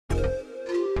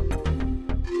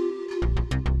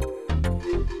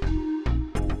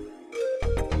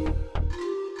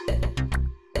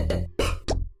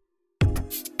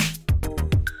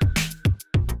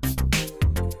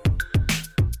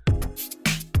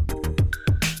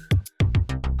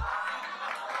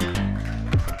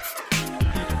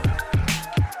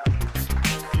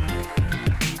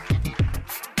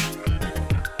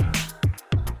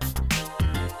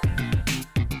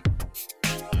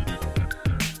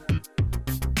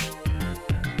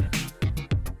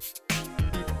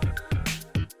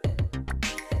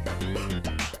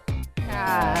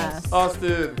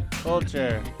Austin.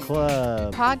 Culture.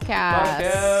 Club.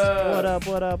 Podcast. What up,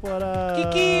 what up, what up?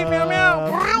 Kiki, meow,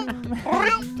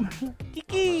 meow.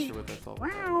 Kiki.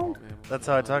 That's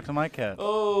how I talk to my cat.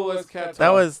 Oh, that's cat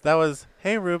talk. That was,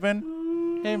 hey,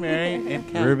 Ruben. Hey, Mary. And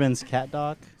cat. Ruben's cat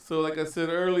dog. So like I said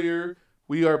earlier,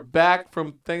 we are back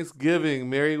from Thanksgiving.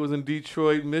 Mary was in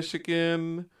Detroit,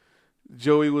 Michigan.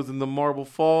 Joey was in the Marble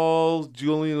Falls.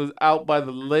 Julian was out by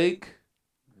the lake.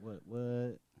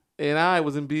 What? And I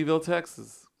was in Beeville,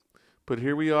 Texas. But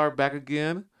here we are back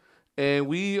again. And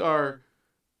we are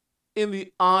in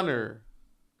the honor.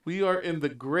 We are in the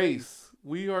grace.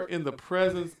 We are in the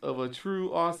presence of a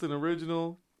true Austin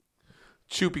original,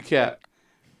 Chupie cat.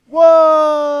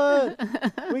 What?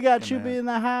 We got Chupie in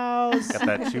the house. Got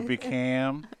that Chupie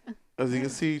cam. As you can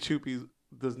see, Chupie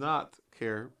does not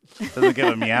care. Does it give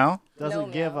a meow?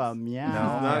 Doesn't give a meow.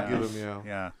 Does not give a meow.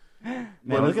 Yeah.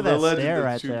 Man, look at that legend stare of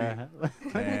right Chupie.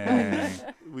 there.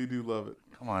 Dang. We do love it.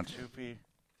 Come on, Chupie.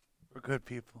 We're good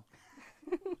people.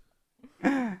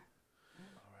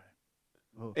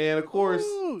 And of course,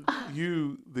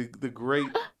 you, the great,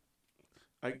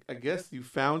 I guess you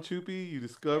found Chupie, you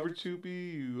discovered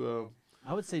Chupie, you,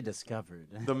 I would say discovered.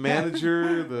 the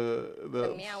manager, the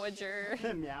Meowager.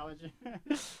 Meowager.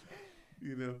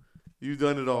 you know, you've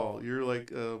done it all. You're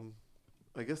like,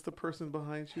 I guess the person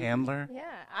behind Chupie. Handler? Yeah,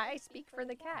 I speak for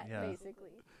the cat, Yeah. basically.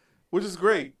 Which is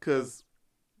great, because,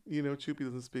 you know, Chupie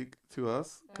doesn't speak to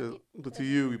us, but to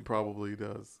you, he probably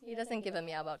does. He doesn't give a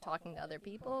meow about talking to other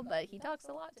people, but he talks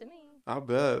a lot to me. I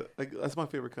bet. That's my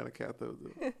favorite kind of cat, though.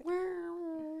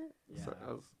 Yeah. Sorry,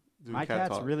 I was doing My cat cat's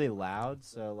talk. really loud,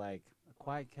 so like a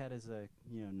quiet cat is a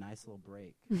nice little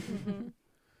break.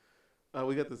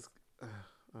 We got this.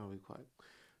 I'll be quiet.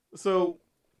 So,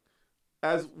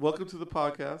 welcome to the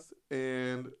podcast,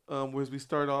 and as we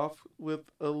start off with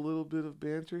a little bit of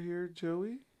banter here,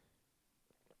 Joey,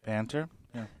 Banter?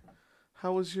 Yeah.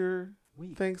 how was your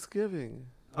Week. Thanksgiving?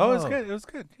 Oh, it was good. It was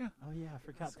good. Yeah. Oh yeah, I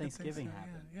forgot It's good Thanksgiving things,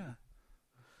 happened.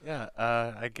 Yeah.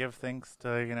 I give thanks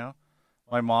to,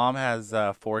 my mom has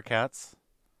 4 cats,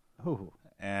 Oh,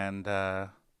 and they're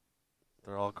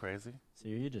all crazy. so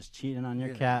you're just cheating on your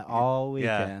Yeah. cat all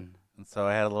Yeah. weekend. And so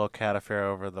I had a little cat affair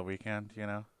over the weekend,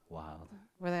 Wild.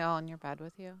 Were they all in your bed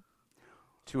with you?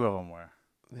 2 of them were.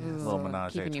 Yeah, Little Ooh,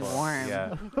 menage a keeping you trois. warm.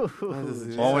 Yeah.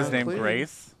 One One was named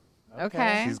Grace.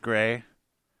 Okay. She's gray.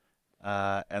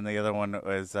 And the other one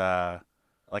was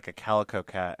like a calico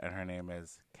cat, and her name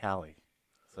is Callie.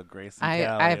 So Grace and Callie.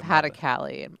 I've had a cat.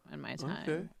 Callie in my time.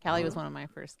 Okay. Callie was one of my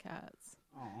first cats.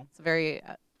 Oh. It's a very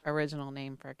original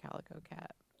name for a calico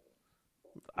cat.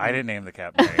 I didn't name the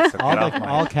cat Mary, so get off my...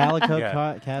 all calico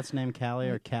Yeah. cats named Callie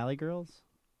are Callie girls.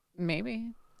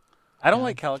 Maybe. I don't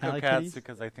like calico Cali cats kitties?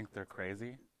 because I think they're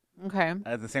crazy. Okay.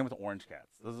 The same with orange cats.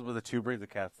 Those were the 2 breeds of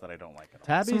cats that I don't like at all.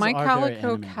 Tabbies So my are very calico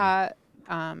animated. cat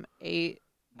ate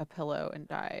a pillow and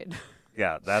died.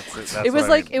 Yeah, that's it. That's It was what I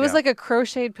like mean. it was Yeah. like a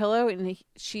crocheted pillow, and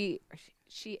she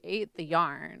ate the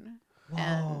yarn.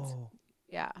 And Whoa.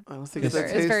 yeah, I was thinking It's that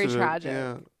very- it's taste very of it. tragic.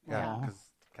 Yeah. Yeah, Aw. because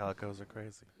calicos are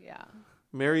crazy. yeah.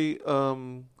 Mary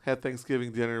had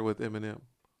Thanksgiving dinner with Eminem.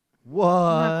 What?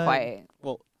 Not quite.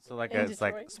 Well, so like In it's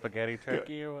like Detroit. spaghetti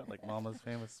turkey or what? Like Mama's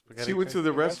famous spaghetti. She went to turkey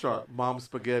the restaurant, Mom's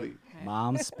Spaghetti. Okay.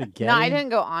 Mom spaghetti. No, I didn't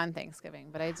go on Thanksgiving,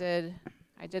 but I did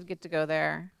get to go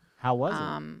there. How was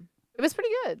it? It was pretty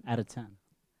good. Out of 10.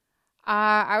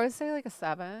 I would say like a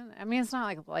 7. I mean, it's not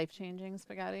like life-changing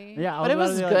spaghetti. Yeah, I but it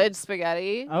was was about to be good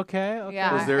spaghetti. Okay.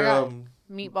 Yeah. Was there I got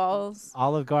meatballs.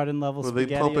 Olive Garden level were they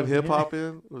spaghetti? pumping over here? hip hop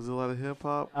in? Was there a lot of hip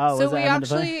hop? Oh, So was we that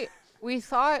Eminem Devane? we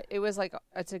thought it was like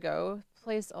a to-go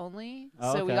place only.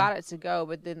 Oh, So we okay. got it to go,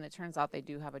 but then it turns out they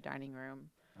do have a dining room.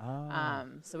 Oh.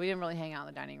 So we didn't really hang out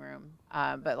in the dining room.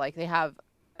 But like they have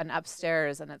an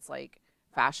upstairs, and it's like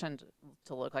fashioned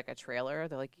to look like a trailer.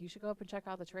 They're like, you should go up and check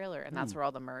out the trailer, and that's where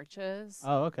all the merch is.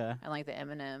 Oh, okay. And like the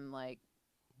Eminem, like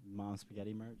Mom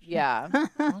spaghetti merch. yeah.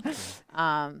 Okay.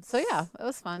 So yeah, it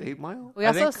was fun. 8 Mile? We I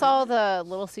also think- saw the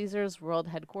Little Caesars World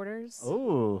Headquarters.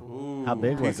 Ooh. How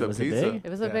big was Pizza, it? Was it pizza. big? It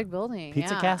was a Yeah. big building.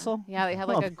 Pizza yeah. Castle? Yeah, they had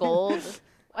like Oh. a gold.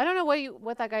 I don't know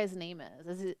what that guy's name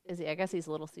is. Is he? I guess he's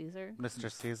Little Caesar. Mr.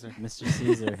 Caesar. Mr.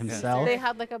 Caesar himself. They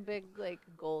had like a big like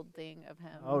gold thing of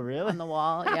him. Oh, really? On the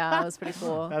wall. Yeah, it was pretty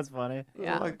cool. That's funny.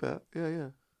 Yeah. I like that. Yeah, yeah.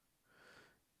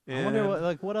 I wonder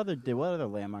And what other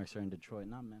landmarks are in Detroit?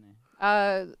 Not many.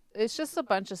 It's just a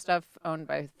bunch of stuff owned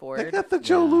by they Ford. got the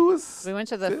Joe Yeah. Lewis. We went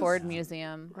to the fist, Ford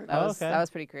Museum. Right. That Oh, was okay. that was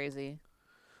pretty crazy.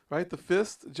 Right? The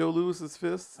fist, Joe Lewis's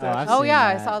fist. Oh, I've statue. Oh seen yeah,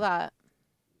 I that. saw that.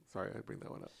 Sorry, I bring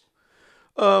that one up.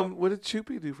 What did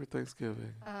Chupie do for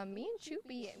Thanksgiving? Me and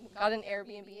Chupie got an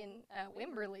Airbnb in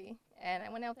Wimberley, and I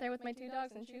went out there with my 2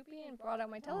 dogs and Chupie and brought out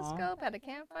my telescope, had a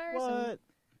campfire,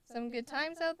 some good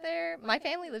times out there. My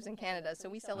family lives in Canada, so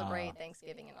we celebrate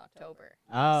Thanksgiving in October.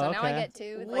 Oh, so okay. now I get 2.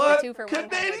 It's What? like a 2 for 1 kind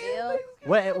of Canadian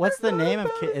deal. What's the name of?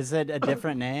 Is it a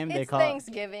different name? They It's call it.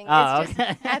 Thanksgiving. Oh, It's okay.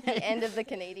 just at the end of the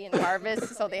Canadian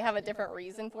harvest, so they have a different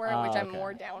reason for it, which I'm okay.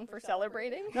 more down for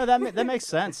celebrating. No, that makes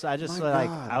sense. I just My like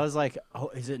God. I was like, oh,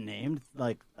 is it named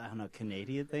like I don't know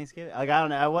Canadian Thanksgiving? Like I don't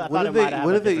know. I What thought do it they- might have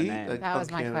what a do they different eat? name. Like, That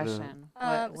was my Canada.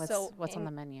 question. What's on in-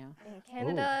 the menu? In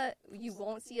Canada, you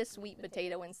won't see a sweet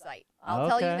potato in sight. I'll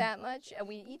tell you Okay. that much.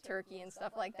 We eat turkey and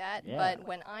stuff like that. Yeah. But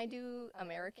when I do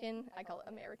American, I call it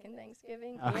American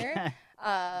Thanksgiving here. Okay.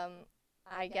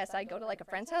 I guess I go to like a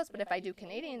friend's house. But if I do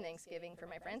Canadian Thanksgiving for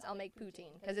my friends, I'll make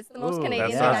poutine because it's the most Ooh,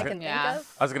 Canadian that's thing I what I was can Yeah. think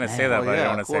of. I was gonna say Man. that, Oh, but I yeah, don't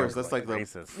want of to say course. it That's like the-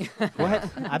 racist.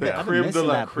 What? I've The been creme de missing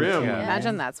la that creme. poutine. Yeah.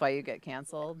 Imagine that's why you get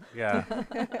canceled. Yeah.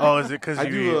 Oh, is it because I you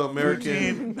do eat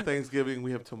American poutine? Thanksgiving.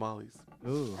 We have tamales.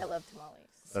 Ooh. I love tamales.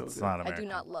 So That's good. not I American. do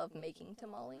not love making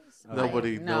tamales. No.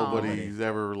 Nobody's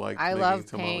ever like. I making love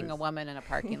tamales. paying a woman in a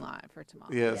parking lot for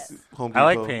tamales. Yes, Yes. Home I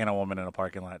like Depot. paying a woman in a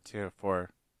parking lot too for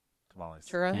tamales.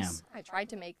 Churros. Damn. I tried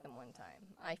to make them one time.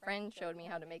 My friend showed me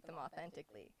how to make them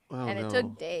authentically, Oh, and no. it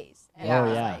took days. And Yeah. I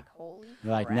was Oh, yeah. like, holy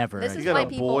You're like crap. never. This You is again. why gotta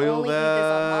people boil only eat that. this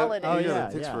on holidays. Oh, yeah, yeah,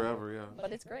 it takes yeah. forever. Yeah.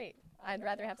 But it's great. I'd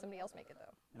rather have somebody else make it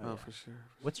though. Oh, for sure.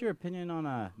 What's your opinion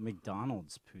on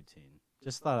McDonald's poutine?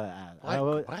 Just thought I'd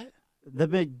ask. What? The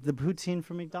poutine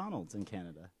from McDonald's in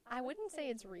Canada. I wouldn't say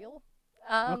it's real.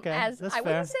 Okay, As that's I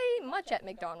wouldn't fair. say much at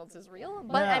McDonald's is real,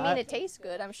 but Yeah, I mean I- it tastes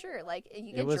good. I'm sure. Like you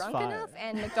It get was drunk fire. enough,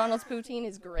 and McDonald's poutine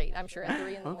is great. I'm sure at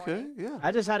 3 in the Okay. morning. Yeah.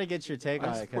 I just had to get your take I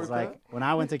on it because, support like, when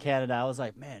I went to Canada, I was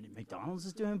like, man, McDonald's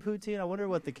is doing poutine. I wonder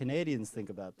what the Canadians think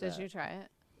about that. Did you try it?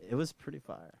 It was pretty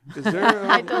fire. Is there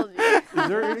I told you. is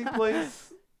there any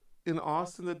place in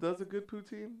Austin that does a good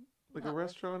poutine? Like a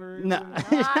restaurant or anything? No.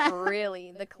 Not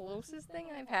really. The closest thing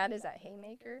I've had is at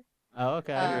Haymaker. Oh,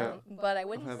 okay. Yeah. But I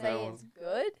wouldn't I've had say that it's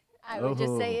good. I would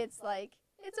just say Oh. it's like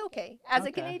it's okay. As a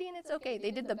Okay. Canadian, it's okay.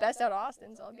 They did the best out of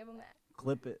Austin, so I'll give them that.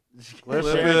 Clip it. Clip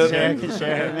share it.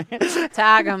 Share it.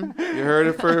 Tag them. You heard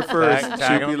it first. Tag 'em,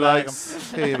 Chupie tag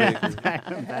likes Haymaker.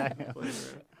 Tag 'em.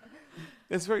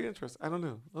 It's very interesting. I don't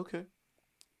know. Okay.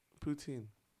 Poutine.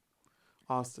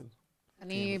 Austin.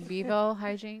 Any Beeville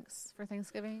hijinks for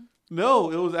Thanksgiving?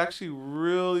 No, it was actually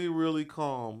really, really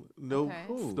calm. No, Okay.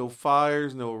 Ooh. no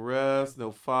fires, no arrests,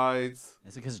 no fights.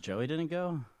 Is it because Joey didn't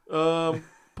go?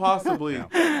 Possibly.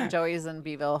 Joey's in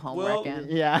Beeville home Well, working.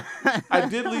 Yeah. I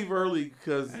did leave early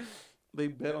because they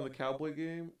bet on the Cowboy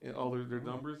game and all their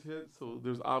numbers hit. So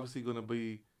there's obviously going to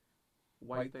be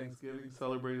White Thanksgiving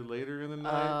celebrated later in the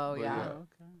night. Oh, But yeah.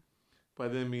 Okay. By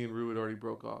then, me and Rue had already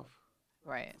broke off,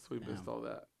 Right. so we missed all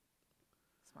that.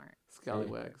 Smart.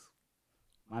 Scallywags.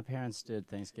 My parents did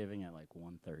Thanksgiving at like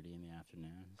 1:30 in the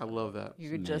afternoon. I love that.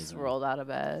 You just amazing. rolled out of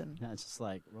bed. Yeah, it's just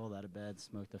like rolled out of bed,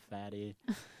 smoked a fatty.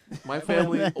 My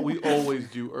family, we always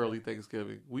do early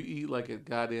Thanksgiving. We eat like at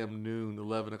goddamn noon,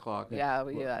 11 o'clock. Yeah,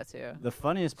 we do that too. The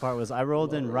funniest part was I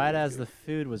rolled in Love right early as the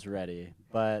food was ready,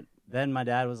 but then my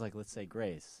dad was like, "Let's say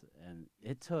grace," and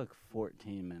it took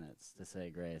 14 minutes to say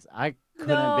grace. I couldn't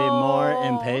be more No.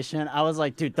 impatient. I was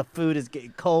like, "Dude, the food is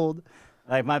getting cold."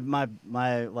 Like my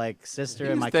like sister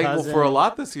and He's my thankful cousin. for a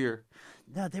lot this year.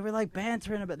 No, they were like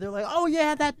bantering about. They're like, "Oh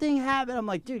yeah, that thing happened." I'm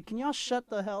like, "Dude, can y'all shut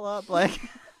the hell up?" Like,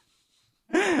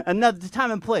 another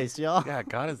time and place, y'all. Yeah,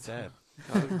 God is dead.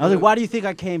 I was like, "Why do you think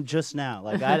I came just now?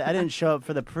 Like, I didn't show up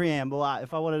for the preamble.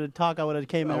 If I wanted to talk, I would have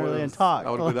came early and talked."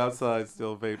 I would have been outside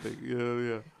still vaping.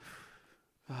 Yeah.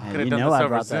 Man, Could've you done know this I over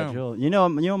brought that Zoom. jewel. You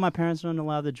know my parents don't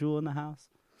allow the jewel in the house.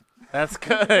 That's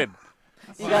good.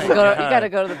 You gotta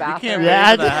go to the bathroom. can't Yeah,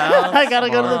 Raise the house? I gotta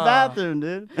go to the Wow. bathroom,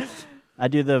 dude. I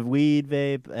do the weed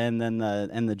vape and then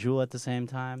the jewel at the same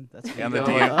time. That's And the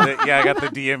Yeah. yeah, I got the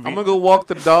DMV. I'm gonna go walk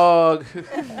the dog.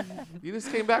 You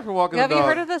just came back from walking Have the you dog.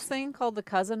 heard of this thing called the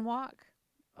cousin walk?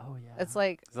 Oh yeah. It's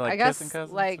like, Is it like I guess kissing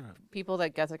cousins, like or- people that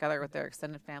get together with their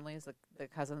extended families, the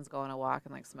cousins go on a walk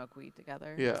and like smoke weed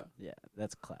together. Yeah. Yeah,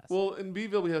 that's classic. Well, in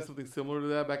Beeville, we had something similar to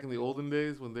that back in the olden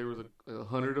days when there was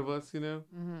 100 of us, you know.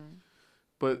 Mm-hmm.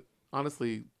 But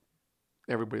honestly,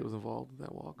 everybody was involved in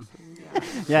that walk.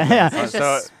 So. yeah. It's So-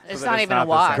 just so it's that not it's even not a the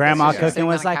walk. same. Grandma It's just cooking sitting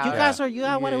was on the like, "You couch. guys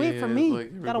gotta wait for me.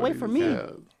 like Gotta wait for me."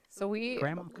 everybody- yeah. So we,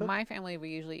 Grandma cooked? my family, we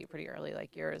usually eat pretty early,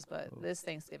 like yours. But this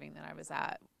Thanksgiving that I was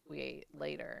at, we ate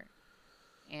later,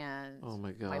 and Oh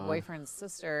my god. my boyfriend's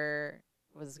sister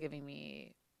was giving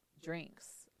me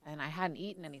drinks, and I hadn't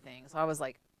eaten anything, so I was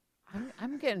like,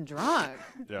 I'm getting drunk.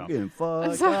 Yeah. Getting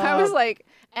fucked So I was up. like,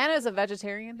 and it's a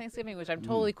vegetarian Thanksgiving, which I'm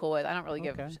totally cool with. I don't really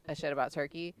give Okay. a shit about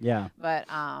turkey. Yeah. But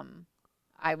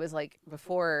I was like,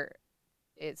 before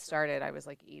it started, I was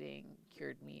like eating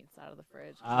cured meats out of the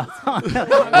fridge.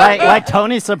 like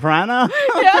Tony Soprano.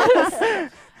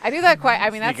 Yes. I do that quite. I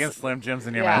mean, Sneaking that's Slim Jims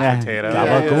in your Yeah. mashed potatoes.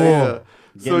 Gabagool.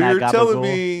 So Getting that you're telling gabagool.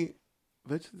 me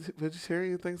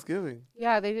vegetarian Thanksgiving?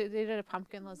 yeah. They did a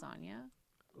pumpkin lasagna.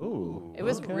 Ooh. It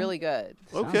was okay. really good.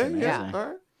 Sounds Okay, amazing. yeah, all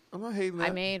right. I'm not hating that.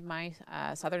 I made my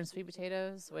southern sweet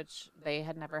potatoes, which they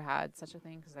had never had such a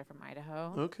thing because they're from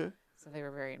Idaho. Okay. So they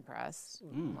were very impressed.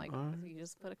 Mm. I'm like, Alright. you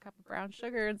just put a cup of brown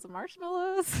sugar and some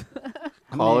marshmallows.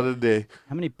 How Call many, it a day.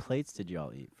 How many plates did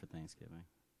y'all eat for Thanksgiving?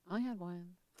 I only had one.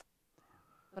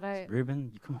 But I.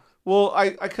 Ruben, you come on. Well,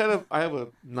 I have a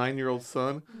 9-year-old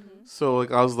son, so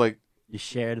like I was like, You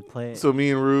shared a plate. so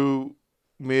me and Rue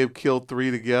may have killed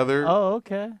 3 together. Oh,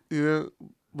 okay. You know,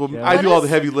 well, Yeah. I What do all the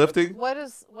is- heavy lifting. What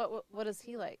is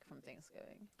he like from Thanksgiving?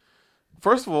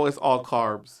 First of all, it's all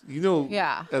carbs. You know,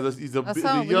 Yeah. he's a That's the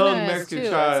how young Lena is, Mexican too.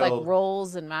 child. It's like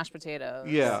rolls and mashed potatoes.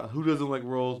 Yeah, who doesn't like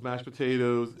rolls, mashed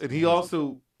potatoes? And he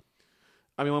also,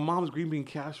 I mean, my mom's green bean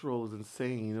casserole is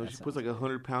insane. You know, That she puts sounds like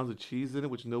 100 pounds of cheese in it,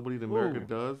 which nobody in America Ooh.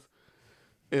 does.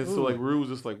 And so, like, Rue was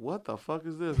just like, "What the fuck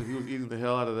is this?" And he was eating the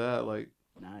hell out of that. Like,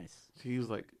 Nice. he was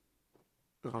like,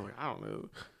 I was like, I don't know.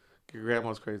 Your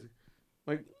grandma's crazy.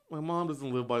 Like, my mom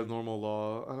doesn't live by normal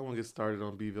law. I don't want to get started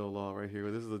on Beeville law right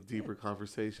here. This is a deeper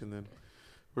conversation than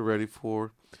we're ready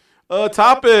for.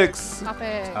 Topics.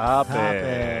 Topic.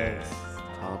 Topics.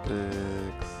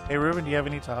 Topics. Hey, Ruben, do you have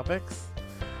any topics?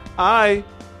 I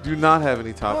do not have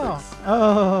any topics.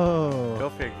 Oh. Go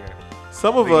figure.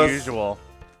 Some of The us, usual.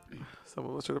 some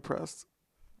of us are depressed.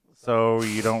 So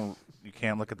you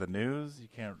can't look at the news. You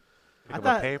can't pick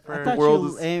up a paper. I thought world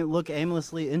you is- look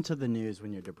aimlessly into the news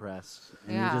when you're depressed.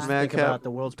 And Yeah. you just Madcap think about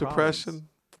the world's depression. problems.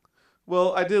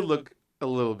 Well, I did look a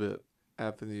little bit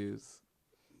at the news.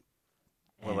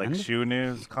 What, like And? shoe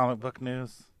news, comic book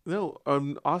news, No,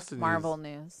 Austin Marvel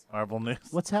news. news. Marvel news.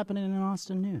 What's happening in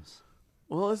Austin news?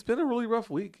 Well, it's been a really rough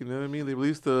week. You know what I mean? They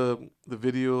released the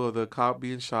video of the cop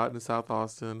being shot in South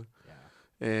Austin.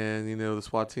 And, you know, the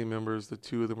SWAT team members, the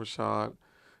 2 of them were shot.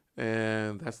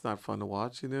 And that's not fun to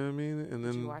watch, you know what I mean? And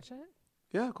then, Did you watch it?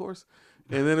 yeah, of course.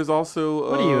 And then there's also...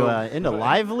 What are you into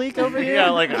Live Leak over here? Yeah,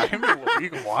 like you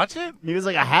can watch it. He was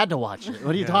like, I had to watch it.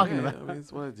 What are you talking yeah, about? I mean,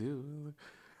 it's what I do.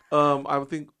 I would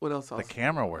think, what else? The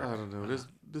camera work. I don't know.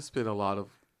 There's been a lot of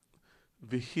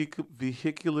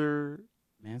vehicular...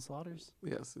 Manslaughters?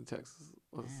 Yes, in Texas.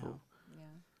 So, Yeah.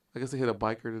 I guess they hit a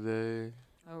biker today.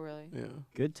 Oh, really? Yeah.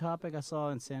 Good topic I saw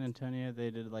in San Antonio.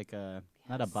 They did like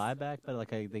not a buyback, but like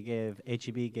they gave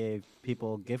HEB gave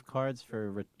people gift cards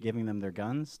for giving them their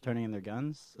guns, turning in their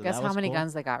guns. So Guess that how was many cool.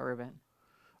 guns they got, Ruben?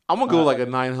 I'm going to go like a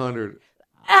 900.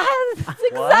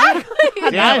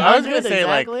 Exactly. Yeah, I was gonna 900 say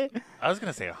exactly? I was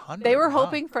gonna say 100. They were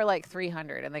hoping for like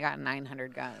 300, and they got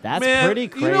 900 guns. That's Man, pretty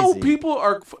crazy. You know, people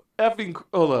are effing...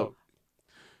 Hold up.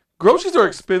 Groceries are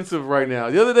expensive right now.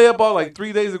 The other day I bought like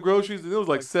 3 days of groceries and it was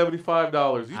like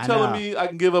 $75. You I telling know. me I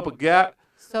can give up a gat?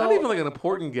 So Not even like an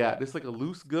important gat. It's like a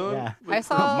loose gun. Yeah. Like, I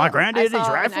saw My granddaddy's I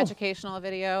saw rifle. an educational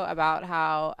video about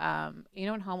how you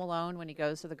know in Home Alone when he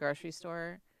goes to the grocery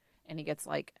store and he gets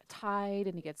like tied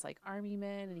and he gets like army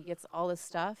men and he gets all this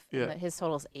stuff. Yeah. And that his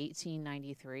total is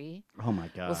 $18.93. Oh my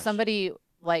gosh. Well, somebody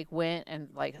like went and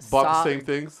like bought saw the same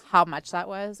things. how much that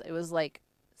was. It was like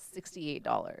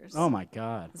 $68. Oh my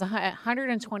god. It's a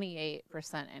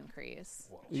 128% increase.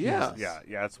 Yeah.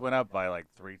 Yeah. It's went up by like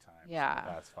 3 times. Yeah. In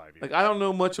the past 5 years. Like I don't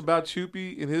know much about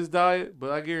Chupie and his diet,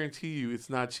 but I guarantee you it's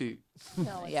not cheap.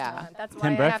 No, it's Yeah. not. That's why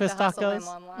Ten I breakfast have to hustle tacos?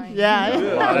 them online. Yeah.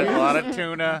 a lot of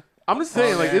tuna. I'm just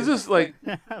saying, like it's just like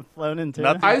Flown into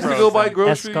Nothing. I used to go buy Frozen.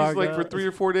 groceries like for Escargot. 3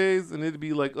 or 4 days and it'd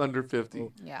be like under 50.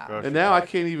 Yeah. Grocery And now I bag.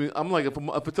 can't even. I'm like,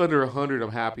 if it's under 100,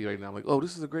 I'm happy right now. I'm like, oh,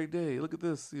 this is a great day. Look at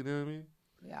this. You know what I mean?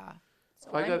 Yeah.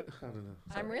 So I I'm, got. I don't know.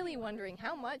 I'm really wondering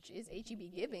how much is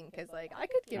HEB giving? Because like I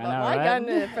could give I up know, my right?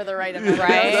 gun for the right amount.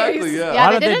 Right. Exactly. Yeah. Yeah,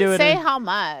 Why they don't they do didn't it say in- how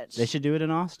much. They should do it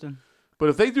in Austin. But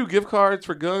if they do gift cards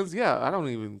for guns, yeah, I don't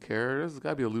even care. There's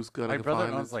got to be a loose gun. I My can brother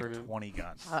find owns that's like turning. 20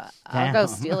 guns. I'll go Damn.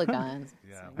 steal a gun.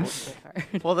 Yeah.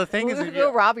 Yeah. Well, the thing is, We'll if go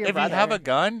you, rob your if you have brother. a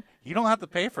gun, you don't have to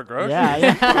pay for groceries. Yeah,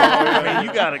 yeah. I mean,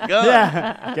 you got a gun.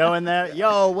 Yeah. Go in there.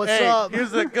 Yo, what's Hey, up?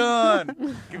 here's a gun.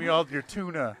 Give me all your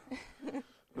tuna.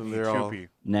 And they're all. Chupie.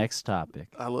 Next topic.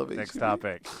 I love it. Next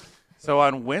topic. So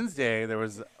on Wednesday, there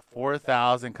was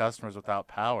 4,000 customers without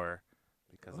power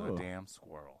because of Oh. a damn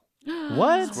squirrel.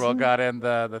 What? Squirrel got in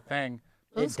the thing.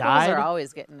 Those It squirrels died? are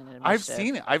always getting in I've mischief.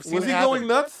 seen it. I've seen Was it he happen. going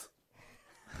nuts?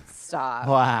 Stop.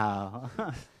 Wow.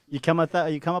 You come up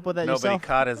with that Nobody yourself?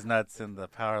 caught his nuts in the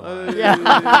power line. Yeah.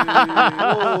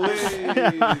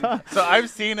 So I've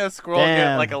seen a squirrel Damn.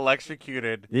 get like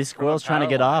electrocuted. These from a squirrels trying to power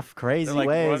get line. off crazy They're, like,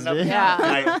 ways. running up dude.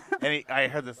 Yeah. I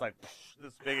heard this like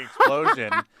this big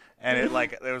explosion, and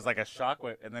there was like a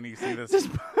shockwave, and then you see this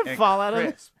and fall out of it?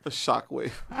 crisp, The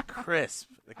shockwave.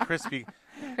 the crispy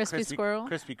squirrel.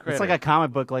 crispy critter. It's like a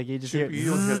comic book. Like you just hear.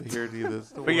 You don't have to hear any of this.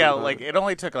 Don't But worry yeah, about like it. it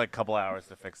only took like a couple hours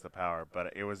to fix the power,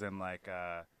 but it was in like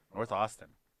North Austin.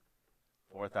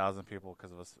 4,000 people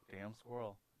because of a damn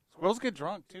squirrel. Squirrels get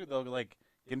drunk too. They'll like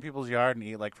get in people's yard and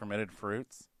eat like fermented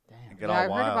fruits and Damn. get Yeah, all I've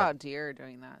wild. heard about deer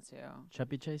doing that too.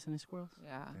 Chubby chasing these squirrels.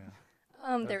 Yeah.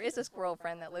 There is a squirrel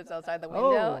friend that lives outside the Oh.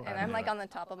 window, and I'm like on the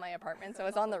top of my apartment, so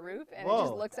it's on the roof, and it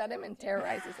just Whoa. looks at him and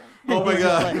terrorizes him. Oh my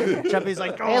god. Chubby's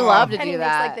like. They love to And do he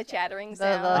that. makes like the chattering the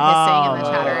sound. hissing and the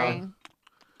Oh. chattering.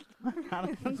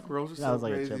 Squirrels are so Sounds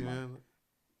like a crazy, chipmunk. man.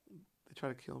 They try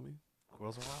to kill me.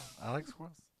 Squirrels are wild. I like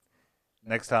squirrels.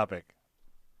 Next topic.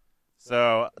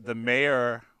 So the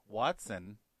mayor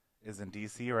Watson is in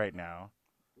D.C. right now,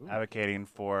 advocating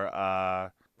for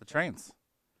the trains.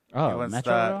 He Oh, wants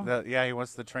Metro Rail? he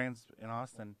wants the trains in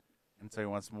Austin, and so he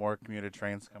wants more commuter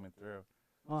trains coming through.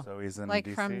 Oh. So he's in Like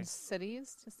D.C. from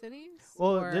cities to cities?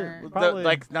 Well, Or- probably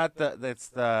like not the it's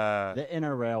the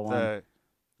inner rail one.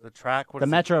 the track. What The is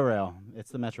it? Metro Rail. It's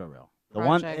the Metro Rail. The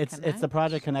Project one. It's the Connect?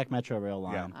 Project Connect Metro Rail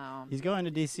line. Yeah. Oh. He's going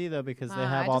to DC though because they I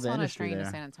have all just the want a industry train to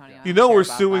there. San Antonio. I You don't know care we're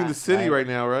about suing that. the city Right. right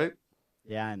now, right?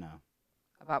 Yeah, I know.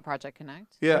 About Project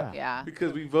Connect. Yeah. Yeah.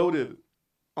 Because we voted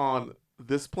on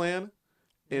this plan,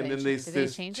 and then they Did they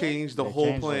just change it? changed the They whole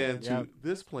changed it, plan to yep.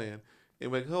 this plan.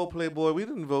 And we're like, oh, Playboy, we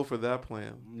didn't vote for that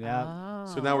plan. Yeah,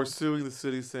 So now we're suing the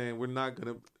city, saying we're not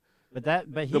gonna. but the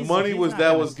The money he's was not that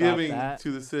gonna was stop giving that.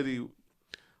 to the city.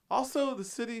 Also, the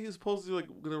city is supposed to like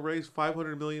gonna raise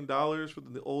 $500 million for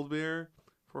the old mayor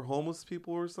for homeless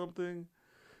people or something,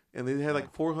 and they had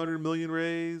like 400 million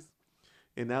raised,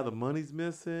 and now the money's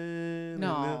missing. and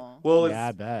No. then- well, Yeah, I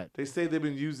it's, bet. they say they've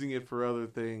been using it for other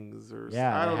things, or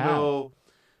Yeah, I they don't have. know.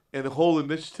 And the whole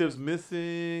initiative's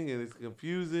missing, and it's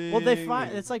confusing. Well, they find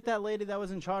and- it's like that lady that was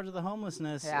in charge of the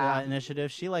homelessness Yeah. Initiative.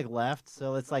 She like left,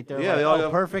 so it's like they're Yeah, like, they all oh,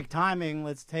 got- perfect timing.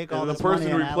 Let's take all and the this person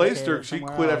money who and replaced her, allocate it she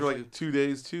somewhere quit after else. like 2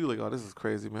 days too. Like, oh, this is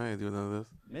crazy, man. I ain't doing none of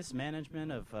this.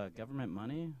 Mismanagement of government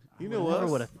money. You I know never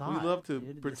us. would have thought. We love to dude.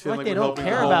 It's pretend like like they we're don't helping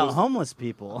care the about homeless. homeless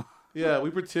people. Yeah, we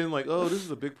pretend like, oh, this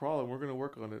is a big problem. We're gonna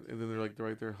work on it, and then they're like,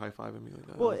 right there, high fiving me like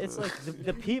that. Well, it's like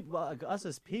the people, us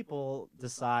as people,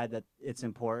 decide that it's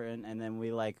important, and then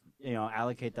we like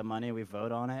allocate the money, we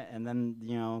vote on it, and then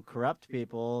corrupt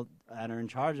people that are in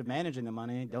charge of managing the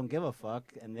money don't give a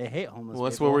fuck, and they hate homeless. well,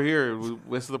 that's people. why we're here.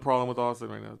 This is the problem with Austin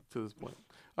right now to this point.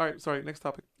 All right, sorry. Next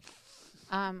topic.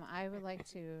 I would like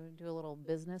to do a little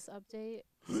business update.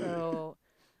 So,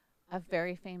 a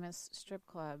very famous strip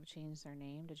club changed their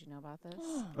name. Did you know about this?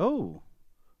 Oh,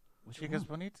 Chicas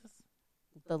Bonitas?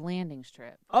 The Landing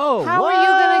Strip. oh, How are you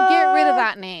gonna get rid of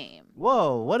that name?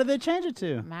 Whoa, what did they change it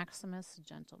to? Maximus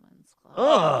Gentlemen's Club.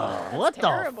 Ugh, what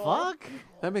terrible. the fuck?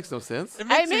 That makes no sense. It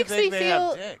makes me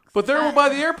feel- But they're over by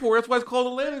the airport. That's why it's called a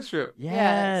landing strip.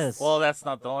 Yes. Well, that's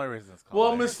not the only reason it's called.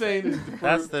 Well, I'm that. just saying.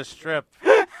 That's the strip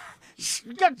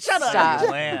shut up. Stop.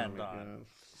 you land on.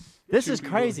 This is Two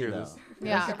people crazy hear though. this.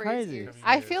 Yeah. This is crazy.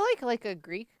 I feel like a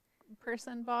Greek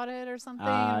person bought it or something. It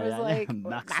was yeah, like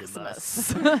Maximus. Maximus.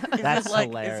 That's Is it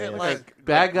hilarious. like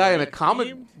Bad guy in a Greek comic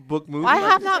theme? book movie. I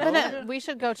have not Oh. been. We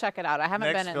should go check it out. I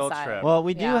haven't Next been field inside. trip. Well,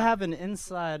 we do Yeah. have an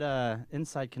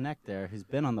inside connect there who's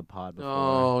been on the pod before.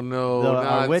 Oh no!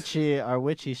 our not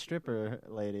witchy stripper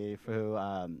lady who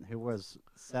was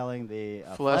selling the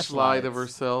fleshlight fleshlights. of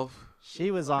herself.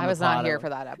 She was on. I the was pod not here at- for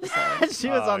that episode. she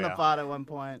was Oh, on the yeah. pod at one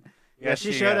point. Yeah, Yeah,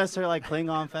 she showed us her like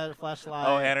Klingon fleshlight.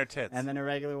 Oh, and her tits. and then a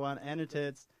regular one and her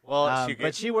tits. well,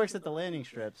 But she works at the landing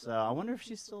strip, so I wonder if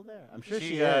she's still there. I'm sure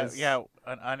she uh, is. Yeah,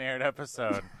 an unaired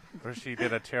episode where she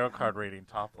did a tarot card reading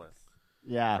topless.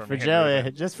 Yeah, From for Henry Joey,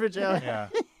 Rubin. just for Joey. Yeah.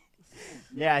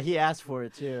 Yeah, he asked for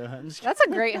it too. I'm just That's a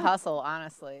great hustle,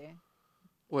 honestly.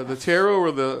 What, the tarot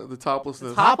or the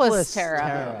toplessness? Topless tarot.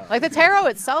 tarot. Like the tarot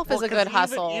itself Well, is a 'cause good even,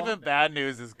 hustle. Even bad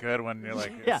news is good when you're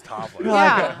like, Yeah. it's topless.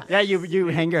 Yeah. yeah, you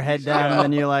hang your head down and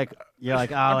then you're like, oh,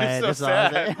 I'm hey, just this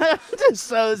so is just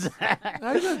so sad.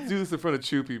 How do you not do this in front of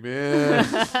Chupie, man?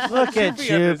 Look at Chupie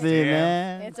Chupie, understands.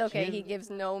 man. It's okay. He gives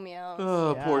no meows.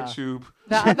 Oh, poor Yeah. Chup.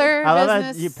 The other I love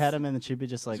business. that you pet him and the Chupie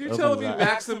just like So you're opens telling me up.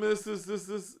 Maximus is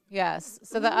this? Yes.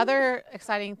 So the other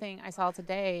exciting thing I saw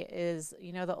today is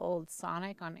the old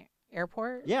Sonic on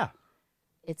Airport. Yeah.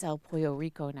 it's El Pollo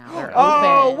Rico now. They're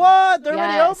Oh, open. what? They're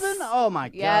Yes. already open? Oh my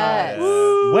god!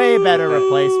 Yes. Way better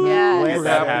replacement. Yes. Way Get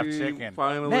better. that half chicken.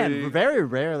 Finally. Man, very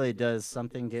rarely does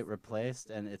something get replaced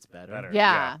and it's better. Better.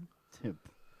 Yeah. Dude,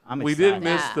 I'm We excited. did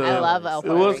miss Yeah, the. I love El It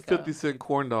Pollo was Rico. 50-cent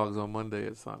corn dogs on Monday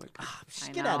at Sonic. Just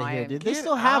I get know, out of here, I am- dude. They Get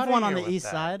still have outta one on here the with east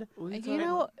that. side. You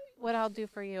know what I'll do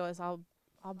for you is I'll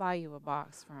buy you a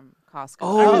box from Costco.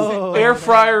 Oh, Oh. air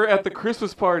fryer at the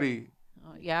Christmas party.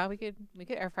 Oh, yeah, we could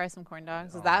air fry some corn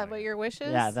dogs. Is that what your wish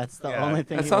is? Yeah, that's the Yeah. only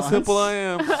thing. That's he how wants. simple I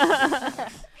am.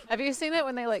 Have you seen it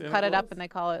when they like Santa cut it up Claus? and they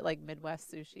call it like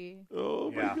Midwest sushi?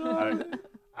 Oh my Yeah. god.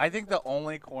 I think the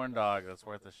only corn dog that's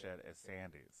worth a shit is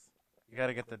Sandy's. You got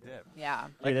to get the dip. Yeah.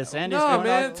 Dude, is Sandy's No corn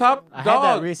man, dog- top I had that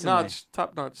dog. recently. Notch,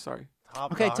 top notch. Sorry.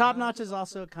 Okay, dog. Top Notch is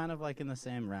also kind of like in the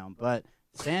same realm, but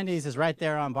Sandy's is right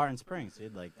there on Barton Springs,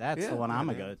 dude. Like that's the one I'm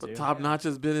gonna go But to. top notch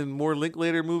has been in more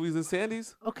Linklater movies than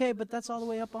Sandy's. Okay, but that's all the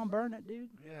way up on Burnett, dude.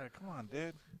 Yeah, come on,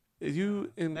 dude. Is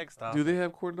you in? Next topic. Do they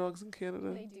have corn dogs in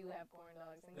Canada? They do have corn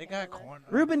dogs. In They got Canada. corn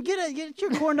dogs. Ruben, get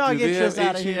your corn dog Do they interest have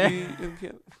out of here. HEB in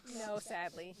Canada? No,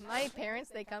 sadly. My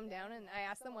parents, they come down and I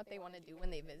ask them what they want to do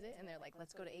when they visit, and they're like,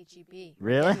 let's go to HEB.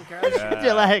 Really? And groceries. Yeah.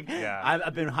 You're like, Yeah.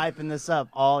 I've been hyping this up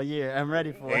all year. I'm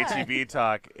ready for it. HEB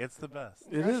talk. It's the best.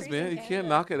 It is, Groceries man. in You can't Canada.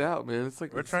 knock it out, man. It's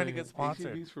like We're trying to insane. get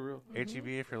sponsored. HEB's for real. HEB,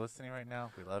 if you're listening right now,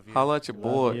 we love you. Holla at your Love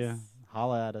boys, you.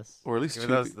 Holla at us. or at least Give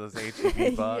me Chupie. those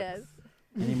HEB bucks. Yes.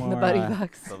 Any more? The buddy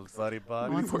bucks. Those bloody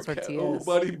bucks. I want some For ca- tortillas. Oh,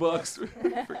 buddy bucks for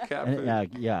capping.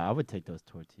 Yeah, I would take those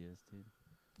tortillas, dude.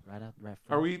 Right Are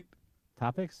front. we?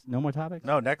 Topics? No more topics?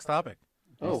 No, next topic.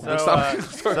 Oh, So, next topic.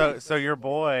 Sorry. so your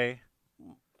boy,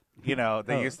 you know,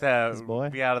 they Oh, used to his boy?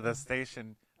 be out of the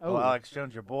station. Oh. Well, Alex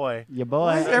Jones, your boy. Your boy.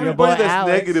 Why is your everybody boy that's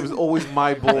Alex. negative is always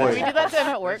my We boy? did that to him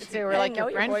at work too. We're I like, didn't your know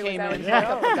your friend boy was came out in and in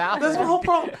fucked up the That's my bathroom. whole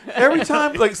problem. Every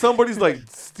time, like somebody's like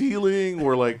stealing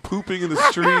or like pooping in the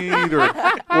street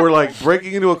or like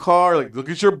breaking into a car, like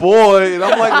look at your boy, and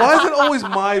I'm like, why is it always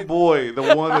my boy,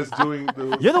 the one that's doing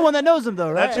the? You're the one that knows him, though,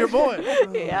 right? That's your boy.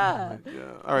 Yeah. Yeah.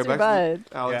 All right, That's your back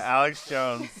to Alex. Yeah, Alex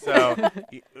Jones. So,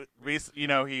 he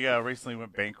recently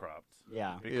went bankrupt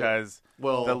Yeah. because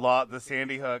Well, the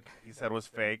Sandy Hook he said was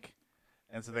fake,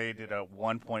 and so they did a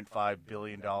 $1.5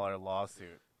 billion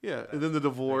lawsuit. yeah, and then the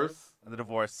divorce. The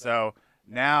divorce. So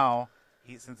now,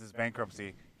 since his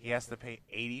bankruptcy, he has to pay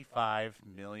 $85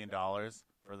 million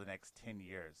for the next 10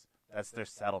 years. That's their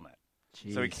settlement.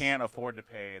 So he Jeez. can't afford to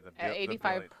pay the At the 85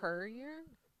 billion per year?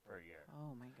 per year.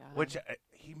 Oh my god. Which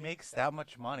he makes that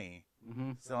much money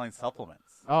Mhm. selling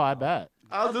supplements. Oh, I bet.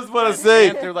 I was just about to say,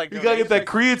 And through, like, you gotta get that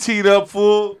creatine up,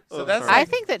 fool. So Oh, that's sorry. I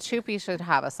think that Chupie should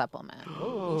have a supplement.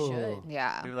 You should.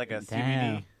 Yeah. Do like a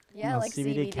Damn. CBD. Yeah, No, like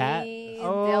CBD CBD, cat?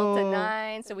 Delta Oh.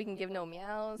 9, so we can give no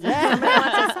meows. Yeah. Somebody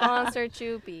wants to sponsor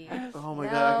Chupie. Oh my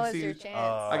now god, I is can your see. chance.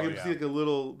 I can yeah. see like a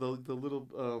little, the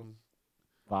little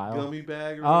Vial. gummy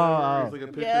bag or Oh, whatever. oh. It's like a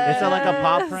picture. Yeah. It's like a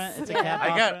paw Yes. print. It's a cat paw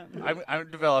I got. print.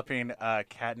 I'm developing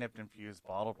catnip infused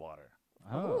bottled water.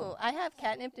 Ooh, Oh. I have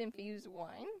catnip infused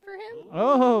wine for him.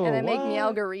 Oh. And I make what?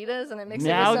 meowgaritas and I mix it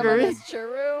with some of his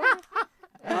churro.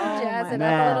 Jazz my it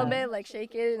up a little God. bit, like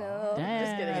shake it. Just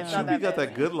kidding, it's Damn. not Chupie that got bad.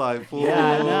 that good life, fool. Yeah,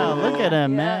 I know. Look at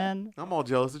him, Yeah. man. I'm all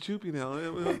jealous of Chupie now.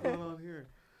 What's going on here?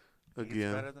 He's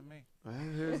Again. better than me.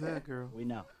 There's that girl. We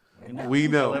know. We know. We I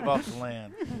know. live off the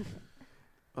land.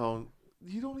 Oh,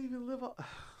 you don't even live on.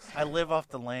 I live off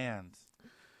the land.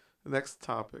 Next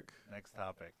topic. Next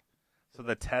topic. So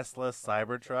the Tesla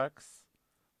Cybertrucks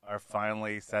are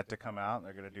finally set to come out.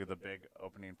 They're going to do the big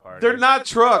opening party. They're not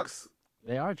trucks.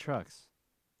 They are trucks.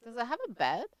 Does it have a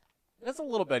bed? It's a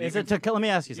little bit. Is You it can- Tacoma? Let me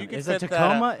ask you you something. can Is a fit that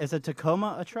Tacoma? Is a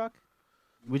Tacoma a truck?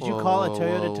 Would you call a Whoa,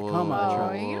 Toyota whoa, Tacoma whoa, a Oh,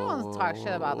 truck? you don't want to talk shit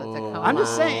about the Tacoma. I'm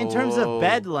just saying, in terms of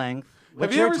bed length, what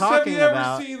Have you you're ever talking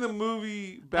about. seen the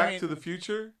movie Back mean- to the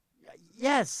Future?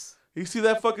 Yes. You see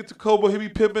that fucking Tacoma he be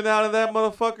pimping out of that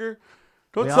motherfucker?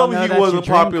 Don't We tell all me know he that's wasn't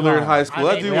your dream popular in car. high school.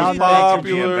 I That mean, dude we was all know that's your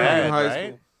dream popular bed, in high right?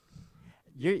 school.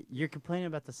 You're complaining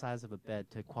about the size of a bed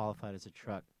to qualify as a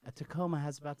truck. A Tacoma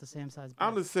has about the same size bed.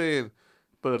 I'm just saying,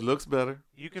 but it looks better.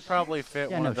 You could probably fit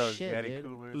Yeah, one no of those shit, Yeti dude.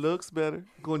 coolers. Looks better.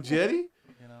 Going jetty?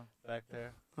 You know, back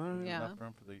there. All right. Yeah. Enough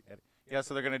room for the Yeti. Yeah,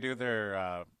 so they're going to do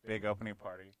their big opening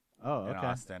party Oh, in okay.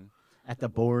 Austin. At the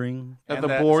boring. At And the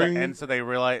that- boring. So, and so they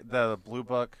realize the Blue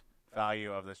Book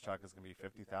value of this truck is going to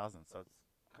be $50,000. So it's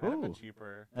kind of a Ooh.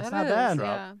 cheaper. That's That not is, bad.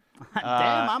 Yeah.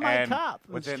 Damn, I might and cop.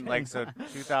 Within like so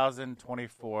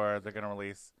 2024, they're going to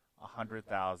release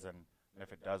 100,000, and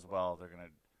if it does well, they're going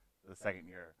to the second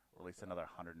year release another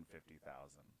 150,000.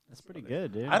 That's pretty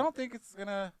good, dude. I don't think it's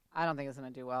gonna. I don't think it's gonna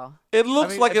do well. It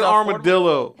looks mean, like it's an affordable.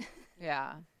 armadillo.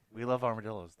 Yeah. We love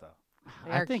armadillos though.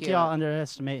 They I are think cute. y'all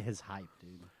underestimate his hype,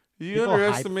 dude. You People hype for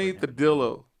underestimate the him.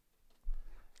 Dillo.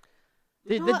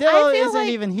 The Well, I Dillo feel isn't like-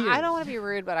 even here. I don't want to be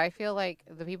rude, but I feel like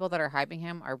the people that are hyping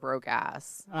him are broke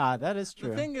ass. Ah, that is true.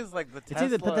 The thing is, like, the It's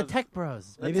either but the Teslas- tech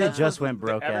bros. the Maybe they Teslas, just went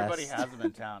broke Everybody ass. has them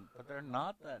in town, but they're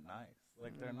not that nice.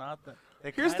 Like, they're not that.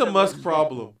 They Here's kinda the Musk look-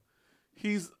 problem.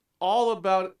 He's all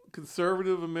about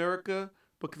conservative America,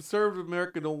 but conservative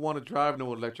America don't want to drive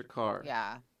no electric car.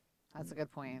 Yeah, that's a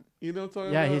good point. You know what I'm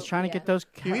talking Yeah, about? he's trying to get those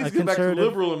He needs to get back to conservative.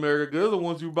 liberal America. They're the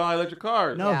ones who buy electric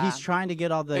cars. No, Yeah. he's trying to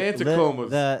get all the And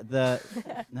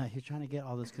Tacomas. No, he's trying to get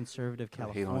all those conservative I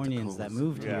hate all Californians that Tacomas.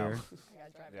 moved Yeah. here.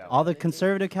 Yeah. All the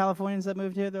conservative Californians that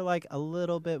moved here, they're like a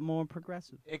little bit more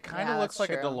progressive. It kind of Yeah, looks that's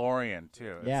like a true. DeLorean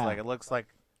too. It's Yeah. like it looks like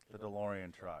the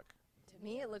DeLorean truck. To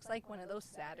me, it looks like one of those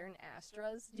Saturn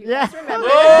Astras. Do you Yeah. guys remember?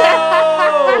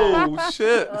 Oh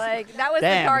shit! Like that was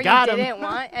Damn, the car got you 'em. didn't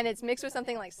want, and it's mixed with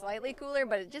something like slightly cooler,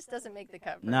 but it just doesn't make the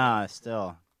cut. for me. Nah,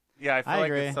 still. Yeah, I feel I like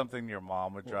agree. it's something your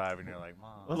mom would drive, and you're like,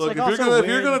 Mom. Well, Look, like if also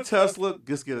you're gonna weird- Tesla,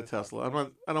 just get a Tesla. I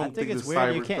don't I think it's this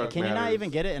weird. You Cybertruck can't. Can you not matters. even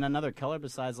get it in another color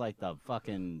besides like the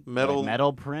fucking Metal- like,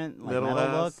 metal print, like metal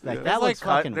metal look? ass, Like yeah. that looks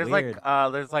fucking there's weird.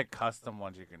 there's like custom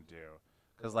ones you can do,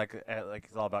 because like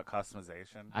it's all about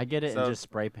customization. I get it So- and just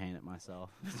spray paint it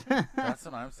myself. That's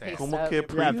what I'm saying. Paste Como up. que yeah,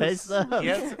 Prius? paste up. He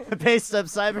has- Paste up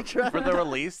Cybertruck. For the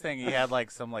release thing, he had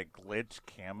like some like glitch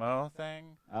camo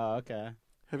thing. Oh, okay.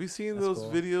 Have you seen That's those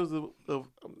cool. videos of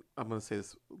I'm gonna say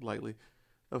this lightly,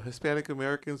 of Hispanic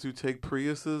Americans who take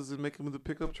Priuses and make them into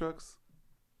pickup trucks?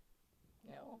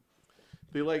 No.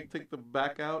 They like take the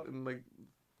back out and like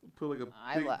put like a big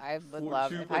I would Ford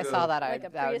love Chute, if like I saw a- that. Like a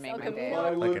That would Prius make El my Camino? day.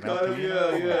 plywood Like an kind of,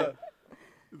 LP?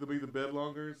 yeah. To make the bed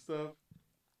longer and stuff.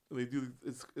 And they do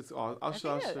it's all. I'll I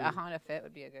show think you. a Honda Fit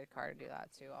would be a good car to do that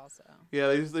too. Also. Yeah,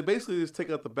 they basically just take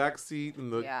out the back seat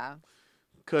and Yeah.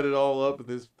 cut it all up and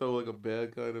just throw like a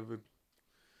bed kind of. And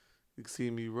you can see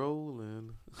me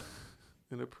rolling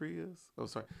in a Prius. Oh,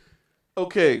 sorry.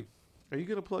 Okay, are you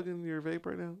gonna plug in your vape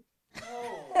right now?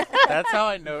 That's how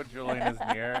I know Julian is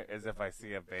near. Is if I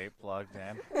see a vape plugged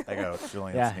in, I go,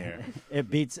 Julian's Yeah, near. it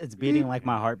beats. It's beating like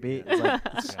my heartbeat.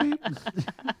 It's like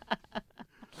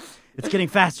it's getting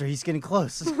faster. He's getting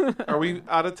close. Are we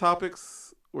out of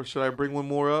topics, or should I bring one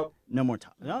more up? No more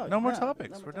talk. No more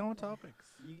topics. We're done with topics.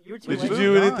 You were too Did you late.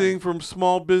 do moved anything from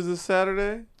Small Business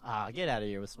Saturday? Ah, get out of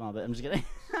here with small bit. I'm just kidding.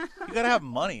 You gotta have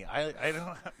money. I don't.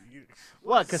 Have, you,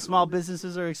 What? Because small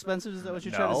businesses are expensive? Is that what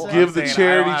you're trying No. to say? Give the saying I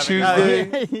charity don't have any-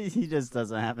 No, Tuesday. he just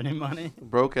doesn't have any money.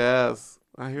 Broke ass.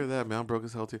 I hear that, man. I'm broke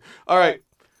as hell too. All right.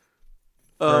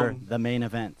 For the main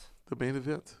event. The main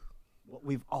event. What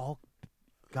we've all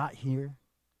got here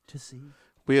to see.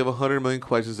 We have 100 million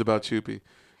questions about Chupie,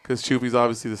 because Chupie's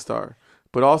obviously the star.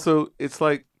 But also, it's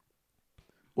like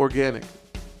organic,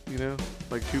 you know?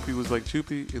 Like Chupie was like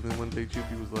Chupie, and then one day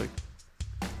Chupie was like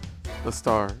a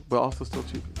star, but also still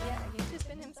Chupie. Yeah, he's just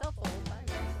been himself the whole time.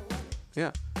 I love it.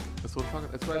 Yeah, that's what I'm talking.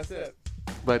 That's what I said,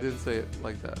 but I didn't say it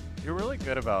like that. You're really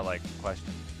good about like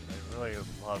questions. I really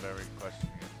love every question.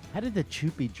 How did the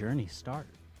Chupie journey start?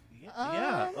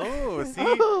 Yeah. Oh, see,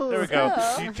 Oh, there we go.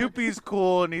 so- See, Chupie's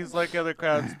cool, and he's like other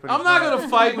crowds. But I'm he's not gonna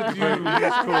fight with you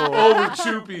over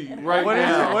Chupie right What is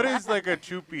now. what is like a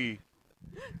Chupie?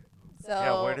 So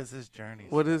Yeah, where does his journey?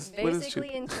 What is basically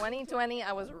Chupie? in 2020,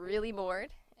 I was really bored,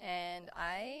 and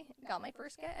I got my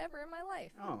first cat ever in my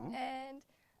life. Oh.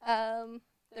 And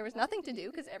there was nothing to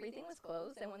do because everything was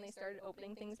closed. And when they started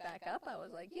opening things back up, I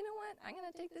was like, you know what? I'm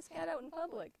gonna take this cat out in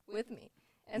public with me.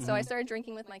 And so I started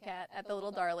drinking with my cat at the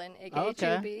Little Darlin, aka Okay.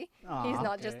 Chupie. Aw. He's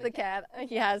not just the cat;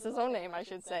 he has his own name, I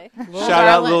should say. Shout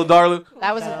out, little darling.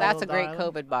 That's Little a great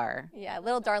darling. COVID bar. Yeah,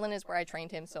 Little Darlin is where I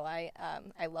trained him, so I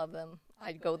love them.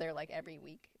 I go there like every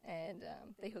week, and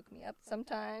they hook me up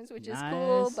sometimes, which is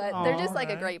cool. Nice. But they're just Aw. like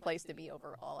a Alright. great place to be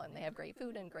overall, and they have great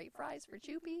food and great fries for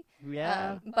Chupie.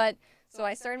 Yeah. But so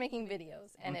I started making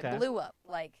videos, and Okay. it blew up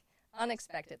like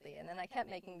unexpectedly, and then I kept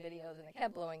making videos, and it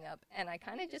kept blowing up, and I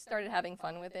kind of just started having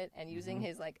fun with it and using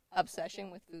his like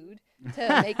obsession with food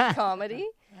to make comedy.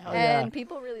 Hell yeah. And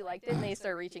people really liked it, and they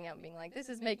started reaching out and being like, this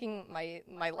is making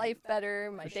my life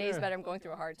better, my For days sure. better, I'm going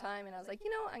through a hard time. And I was like, you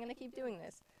know, I'm going to keep doing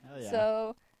this. Hell yeah.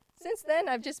 So since then,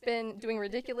 I've just been doing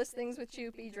ridiculous things with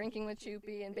Chupie, drinking with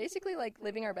Chupie, and basically like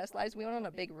living our best lives. We went on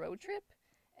a big road trip.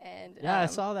 And Yeah, I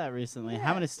saw that recently. How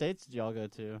yeah. many states did y'all go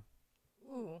to?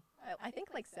 Ooh, I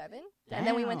think like 7. And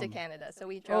then we went to Damn. Canada. So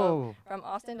we drove Oh, from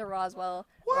Austin to Roswell,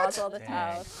 Roswell to Dang.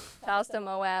 Taos, Taos to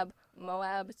Moab,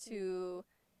 Moab to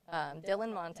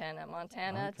Dillon,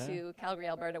 Montana Okay. to Calgary,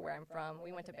 Alberta, where I'm from.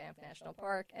 We went to Banff National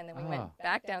Park, and then we went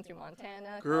back down through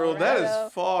Montana. Girl, that Colorado,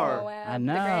 is far. Moab, I the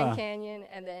Grand know. Canyon,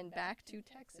 and then back to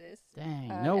Texas.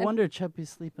 Dang, Uh, no and- wonder Chubby's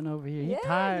sleeping over here. He's Yeah.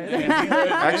 tired.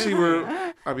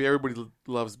 Actually, everybody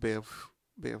loves Banff.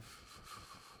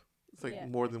 It's like Yeah.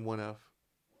 more than one F.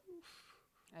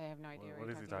 I have no idea What what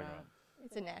is you're he talking talking about.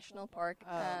 It's a national park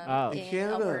Oh. in In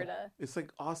Canada. Alberta. It's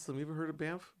like awesome. You ever heard of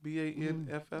Banff?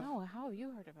 BANFF? No, how have you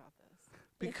heard about this?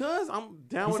 Because I'm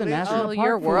down He's with a nature. national Oh, park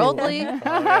you're fool. worldly? Oh,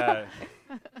 yeah.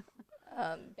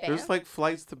 There's Banff. like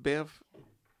flights to Banff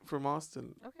from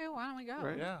Austin. Okay, why don't we go?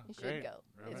 Right? Yeah, You should great. go.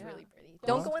 It's Yeah. really pretty.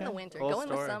 Don't go in the Okay. winter. Cool Go in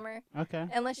the story. summer. Okay.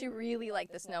 Unless you really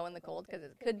like the snow and the cold, because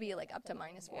it could be like up to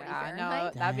minus 40 Yeah, no,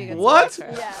 Fahrenheit. that'd be a good. What? summer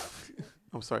trip. Yeah.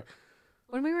 I'm sorry.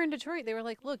 When we were in Detroit, they were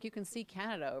like, "Look, you can see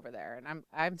Canada over there," and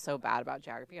I'm so bad about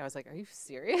geography. I was like, "Are you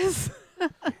serious?"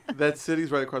 That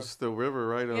city's right across the river,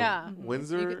 right? Yeah.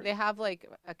 Windsor. They have like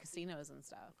casinos and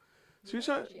stuff.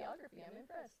 Screenshot? Geography, I'm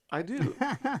impressed. I do.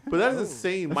 But that is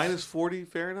insane. Minus 40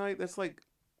 Fahrenheit. That's like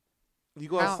you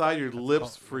go How- outside, your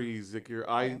lips freeze, like your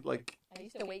eye, like I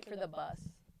used to wait for the bus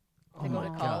Oh to go my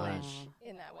to college gosh.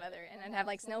 in that weather, and I'd have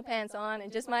like snow pants on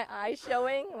and just my eyes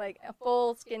showing, like a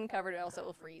full skin covered. Also,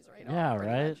 will freeze right off. Yeah,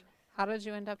 pretty right? much. How did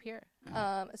you end up here?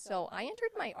 So I entered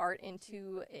my art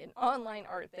into an online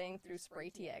art thing through Spray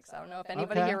TX. I don't know if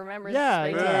anybody Okay. here remembers Yeah,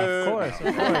 Spray yeah, TX. of course, of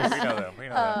we course. know them. We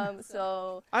know them.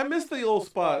 So I miss the old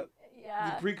spot.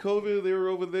 yeah. Pre-COVID, they were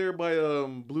over there by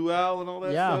Blue Owl and all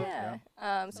that Yeah. stuff.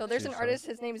 Yeah. So there's an Cheap artist.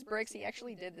 His name is Bricks. He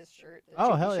actually did this shirt. the Oh,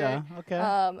 Chupie hell yeah. shirt. Okay.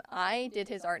 I did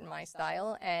his art in my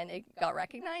style, and it got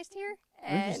recognized here.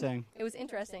 And Interesting. it was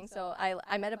interesting. So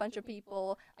I met a bunch of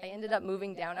people. I ended up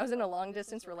moving down. I was in a long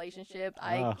distance relationship.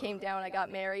 I Oh. came down. I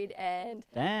got married, and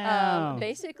Damn.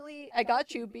 basically I got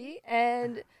Chupie,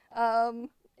 and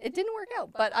it didn't work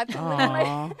out. But I've been,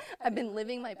 Aw. I've been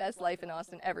living my best life in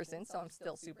Austin ever since. So I'm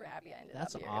still super happy I ended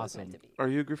That's up here. It was meant awesome. to be. Are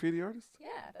you a graffiti artist? Yeah,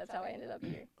 that's how I ended up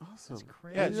here. Awesome. That's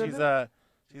crazy. Yeah,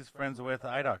 she's friends with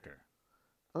Eye Doctor.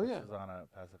 Oh yeah. She was on a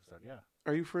past episode. Yeah.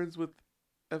 Are you friends with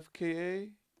FKA?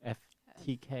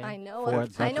 FTK. I know. for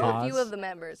I the know a few cause. of the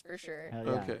members for sure. Hell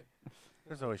yeah. Okay.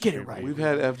 There's always Get it street right. beef. We've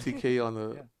had FTK on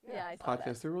the Yeah, I saw podcast.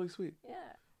 that. They're really sweet. Yeah.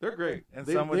 They're great. And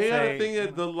they some would they had say- a thing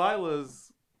at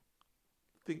Delilah's.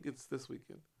 I think it's this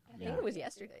weekend. I think Yeah. it was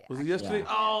yesterday. Was it yesterday? Yeah.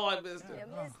 Oh, I missed actually. it.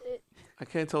 I missed it. I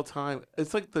can't tell time.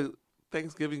 It's like the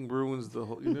Thanksgiving ruins the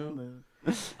whole. You know. I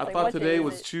Like, thought what day today is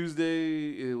was it? Tuesday.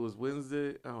 It was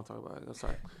Wednesday. I don't talk about it. I'm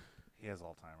sorry. He has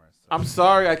Alzheimer's. So. I'm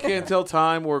sorry. I can't tell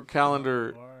time or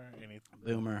calendar. Or anything.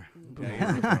 Boomer. Yeah, he's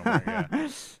a boomer, yeah.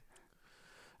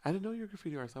 I didn't know you're a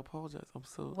graffiti artist. I apologize. I'm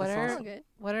so. What that's are- Oh, awesome. good.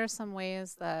 What are some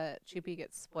ways that Chupie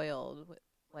gets spoiled?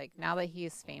 Like now that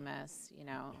he's famous, you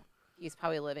know, he's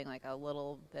probably living like a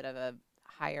little bit of a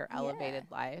higher elevated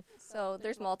life. So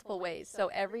there's multiple ways. So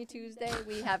every Tuesday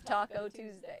we have Taco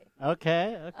Tuesday.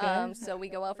 Okay. Okay. So we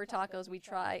go out for tacos.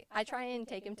 I try and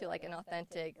take him to like an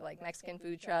authentic like Mexican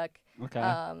food truck.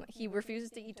 okay. He refuses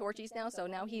to eat torchies now, so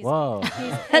now he's Whoa. he's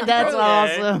That's improved.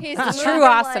 awesome. He's It's moved true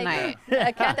from, Austinite.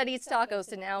 a cat that eats tacos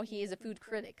to now he is a food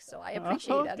critic. So I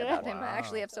appreciate that Okay. about him. I Wow.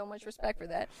 actually have so much respect for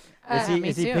that. Is he me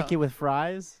is he too. picky with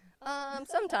fries?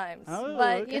 Sometimes, Oh,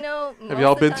 but okay. you know, Have most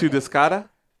y'all of the been to time- Discada?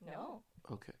 No.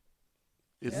 Okay.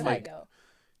 It's Should like I go?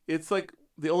 it's like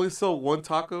they only sell one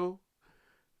taco,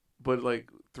 but like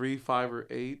 3, 5, or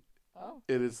 8. Oh.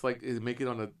 And it's like it make it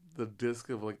on the disc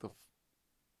of like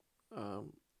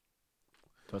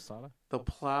Tostada. the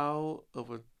plow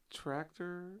of a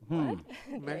tractor, Hmm.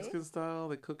 Okay. Mexican style.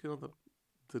 They cook it on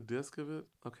the disc of it.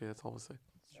 Okay, that's all I'm saying.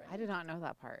 I did not know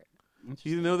that part. You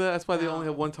didn't know that? That's why they only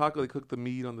No. have one taco. They cook the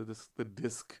meat on the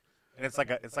disc. And it's like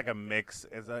a mix.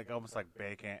 It's like almost like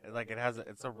bacon.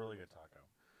 It's a really good taco.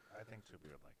 I think Chupie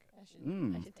would like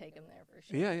it. I should take him there for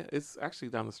sure. Yeah, yeah. It's actually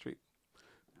down the street.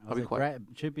 I I'll was be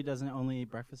quiet. Chupie doesn't only eat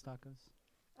breakfast tacos.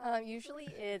 Usually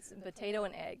it's potato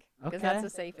and egg because Okay. that's the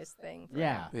safest thing. for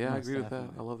Yeah. Yeah, I most agree with that.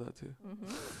 definitely. I love that too. him.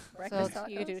 So Breakfast tacos.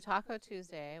 you do Taco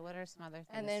Tuesday. What are some other things?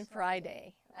 And then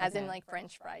Friday, as in Okay. like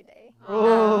French Friday.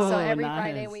 Oh, So every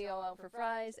Friday nice. we go out for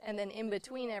fries, and then in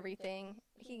between everything,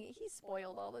 he's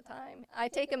spoiled all the time. I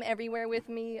take him everywhere with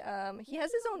me. He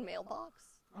has his own mailbox.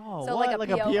 Oh, So what? like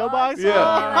a P.O. box? box? Yeah.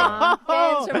 And, like, fans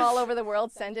Oh. from all over the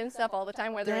world send him stuff all the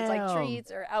time, whether it's like Damn. treats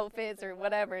or outfits or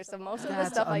whatever. So most of the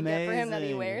That's stuff I get for him that he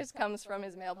amazing. wears comes from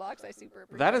his mailbox. I super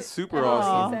appreciate That is it. super And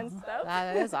awesome. he sends stuff.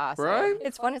 that is awesome. Right?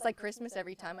 It's fun. It's like Christmas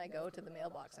every time I go to the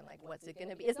mailbox. I'm like, what's it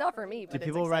gonna be? It's not for me, Do but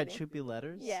people it's write exciting. Chupie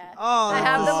letters? Yeah. Oh, I that's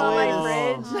have the them on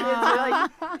my sweetest. fridge.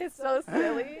 It's like it's so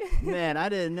silly. Man, I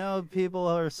didn't know people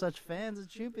are such fans of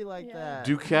Chupie like Yeah. that.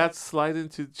 Do cats slide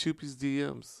into Chupie's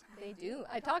DMs? They do.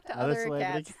 I talk to Other other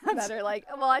celebrity cats that are like,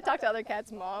 well, I talk to other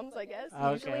cats' moms, I guess.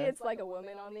 Okay. Usually it's like a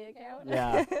woman on the account.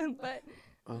 Yeah. but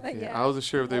Okay. yeah. I wasn't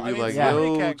sure if they'd Well, be I mean, like, Yeah.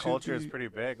 celebrity yo, cat culture is Chupie. pretty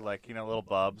big. Like, little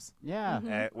Bubs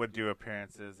Yeah. would do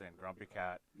appearances in Grumpy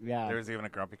Cat. Yeah. There was even a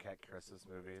Grumpy Cat Christmas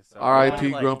movie. So R.I.P.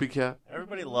 everybody, like, Grumpy Cat.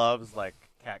 Everybody loves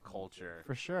like cat culture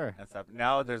For sure. and stuff.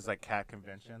 Now there's like cat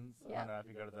conventions. I Yeah. don't know if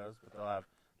you go to those, but they'll have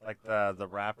like the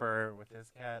rapper with his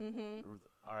cat. Mhm.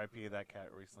 R.I.P. That cat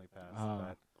recently passed. Oh.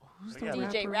 But Who's the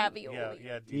DJ Ravioli.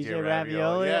 Yeah, DJ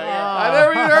Ravioli. Yeah, Yeah. I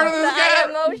never even heard of this The cat.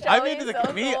 IMO show I'm is into the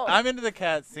so cool. I'm into the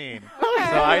cat scene.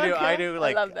 So I do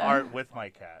like love that. art with my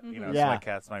cat. You know, so Yeah. my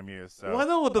cat's my muse. So Well, I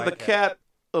know my the cat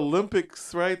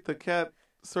Olympics, right? The cat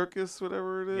circus,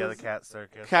 whatever it is. Yeah, the cat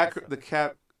circus. The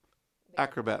cat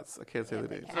acrobats. I can't say Yeah, the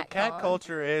the names. So cat cat con.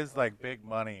 culture is like big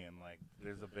money and like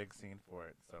there's a big scene for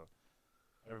it. So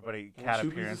everybody Well, cat Chupie's a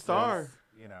appearances. star.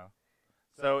 You know.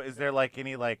 So is there like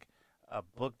any like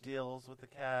book deals with the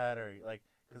cat or like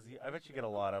because I bet you get a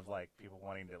lot of like people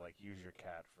wanting to like use your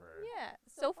cat for. Yeah.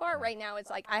 So far, right now, it's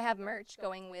like I have merch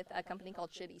going with a company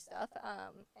called Shitty Stuff,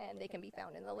 and they can be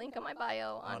found in the link on my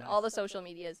bio on all the social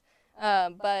medias.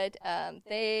 But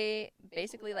they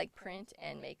basically like print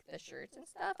and make the shirts and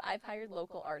stuff. I've hired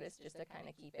local artists just to kind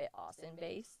of keep it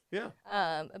Austin-based. Yeah.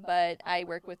 But I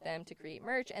work with them to create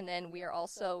merch, and then we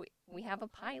have a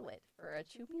pilot for a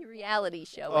Chupie reality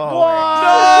show. in the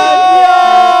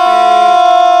works.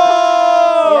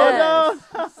 Yes.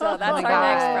 So that's my our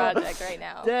God. next project right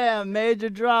now. Damn, major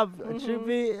drop,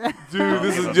 Chupie. Dude,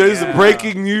 this is Yeah. just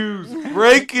breaking news.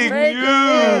 Breaking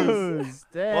news. News.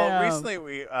 Damn. Well, recently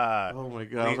we Oh my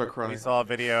god, I'm we crying. saw a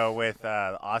video with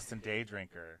Austin Day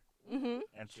Drinker hmm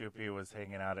and Chupie was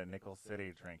hanging out at Nickel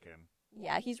City drinking.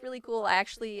 Yeah, he's really cool.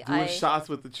 Actually, Doing shots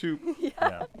with the Chup.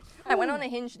 Yeah. I went on a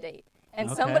Hinge date, and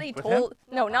Okay. somebody With told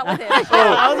no, not with him.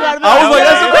 I was like, No.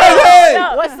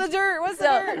 that's What's the dirt? What's the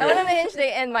So dirt? I went on a Hinge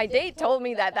date, and my date told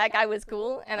me that guy was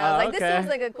cool, and I was Oh, like, "This okay. seems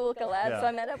like a cool collab." Yeah. So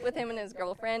I met up with him and his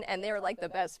girlfriend, and they were like the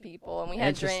best people, and we had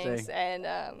Interesting. drinks, and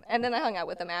then I hung out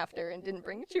with them after and didn't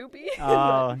bring Chupie.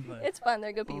 Oh, It's fun;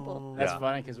 they're good people. that's Yeah.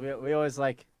 funny because we always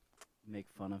like make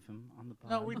fun of him on the pod.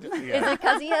 No, we did. Is Yeah. it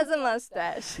because he has a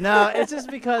mustache? No, it's just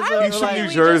because He's of, from like, New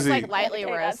We Jersey. just like lightly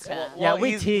Okay, roast that's him. cool. Yeah, Well,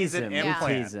 we he's tease an him. We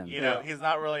implant. tease him. You know, Yeah. he's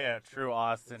not really a true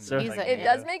Austin. So- He's a- It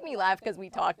does make me laugh because we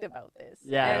talked about this.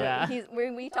 Yeah, And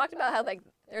yeah. we talked about how like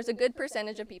there's a good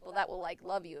percentage of people that will like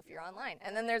love you if you're online,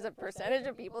 and then there's a percentage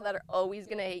of people that are always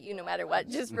gonna hate you no matter what,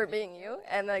 just for being you.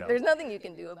 And like Yeah. there's nothing you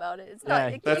can do about it. It's Yeah,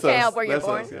 not. You that's can't us. help where you're That's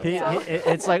born. us, yeah.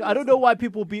 It's like I don't know why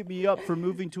people beat me up for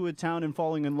moving to a town and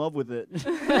falling in love with it.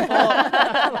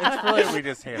 It's really we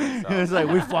just hate It's ourselves. like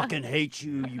we fucking hate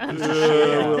you, you piece of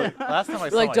shit. Last time I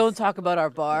saw Like, my- don't talk about our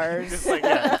bars. Just like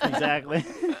yeah. Exactly.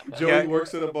 Joey Yeah.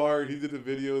 works at a bar and he did a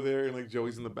video there and like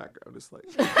Joey's in the background just like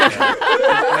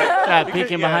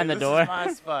Peeking behind the this door. Is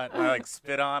my spot. And I like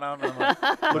spit on him. And I'm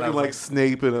like, looking like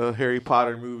Snape in a Harry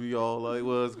Potter movie, all like,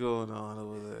 what's going on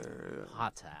over there?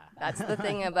 Hot tap. That's the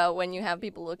thing about when you have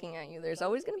people looking at you. There's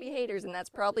always gonna be haters, and that's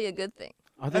probably a good thing.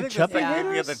 Are I they think Chupie that's Yeah.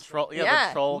 yeah, haters? the troll. Yeah, Yeah.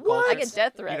 the troll. What? I cultists, get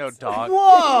death threats. You know, dog.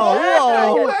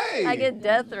 Whoa, whoa. Hey! I get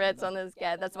death threats on this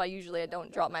cat. That's why usually I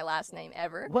don't drop my last name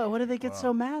ever. What do they get Wow.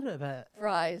 so mad about?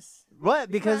 Fries.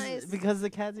 What? Because Nice. the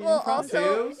cat's eating Well, fries? also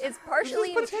Potatoes? it's partially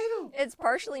It's just potato. it's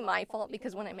partially my fault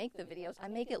because when I make the videos, I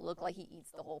make it look like he eats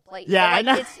the whole plate. Yeah, But, I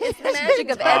know. It's the magic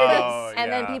of editing, Oh,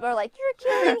 and then yeah. people are like, "You're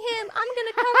killing him. I'm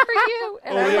gonna come for you."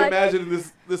 And Oh, I'm yeah, like, imagine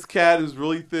this cat is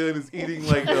really thin, is eating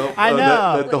like I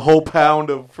know. the whole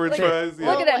pound of French Look- fries. Yeah.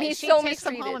 look at him. Like, He's she so takes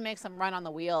them home mistreated. and makes them run on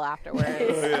the wheel afterwards. yeah,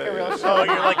 Like a real yeah. show.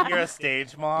 Oh, you're a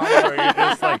stage mom, or you're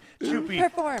just like Chupie,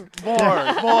 perform.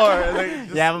 more. And then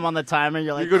You have him on the timer.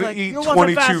 You're like, You're gonna "Click, eat you wasn't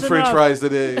 22 fast French enough." fries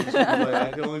today. She's like,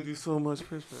 I can only do so much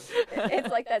French fries. It's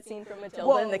like that scene from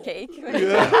Matilda and the cake.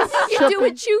 Yeah. You can do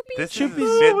it, Chupie. This Chupie's-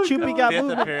 is his Chupie got fifth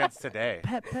moved. appearance today.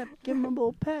 Pet, give him a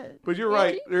little pet. But you're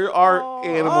right. There are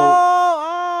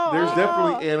animal. There's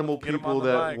definitely animal Get 'em people on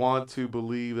the that bike. want to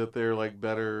believe that they're like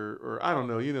better, or I don't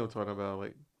know. You know what I'm talking about?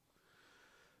 Like,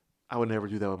 I would never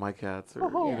do that with my cats, or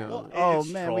you know. Oh, It's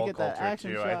man, we troll get that culture,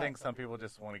 action too. shot. I think some people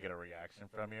just want to get a reaction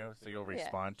from you, so you'll Yeah.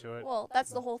 respond to it. Well,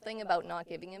 that's the whole thing about not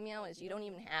giving a meow is you don't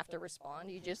even have to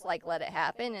respond. You just like let it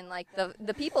happen, and like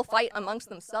the people fight amongst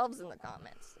themselves in the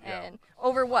comments, Yeah. and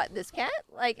over what this cat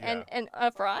like Yeah. and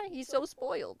Fry, he's so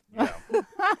spoiled. Yeah.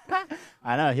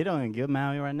 I know he don't even give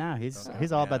Maui right now.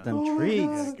 He's all about them Oh my treats,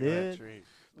 God. Give it a dude. treat.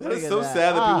 That Look is at so that.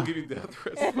 sad that Ah. people give you death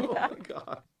threats. Oh my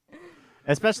god.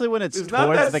 Especially when it's It's not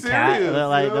towards that the cat. serious, They're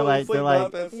like, you know? It's they're not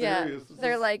like, that Yeah, serious. It's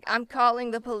they're just- like, I'm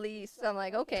calling the police. I'm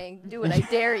like, okay, do it. I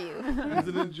dare you. He's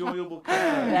an enjoyable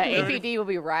cat. Yeah, APD will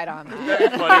be right on that.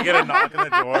 That'd be funny. You get a knock on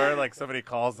the door, like somebody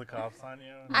calls the cops on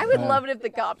you. I would love it if the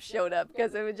cops showed up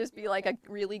because it would just be like a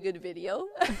really good video.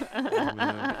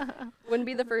 Wouldn't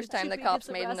be the first time the Chupie cops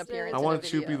gets made an arrested. appearance. I in want a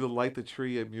video. Chupie to light the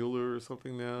tree at Mueller or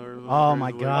something now. Or Oh, my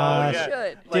something gosh. You yeah.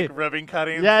 should. Like Dude. ribbon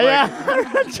cutting.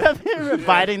 yeah.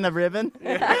 Biting the ribbon.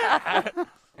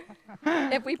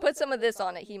 If we put some of this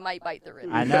on it, he might bite the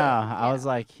ribbon. I know. I was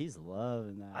like, he's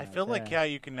loving that. I right feel like there.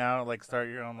 you can now like start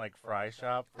your own like fry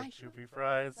shop with I- Chupie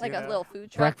fries. Like you a know? little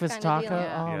food truck breakfast kind taco. of deal.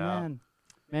 Yeah. Oh Yeah.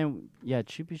 man, yeah.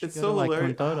 Chupie should It's go so to like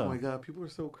hilarious. Contodo. Oh my god, people are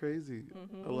so crazy.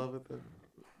 Mhm. I love it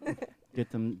though.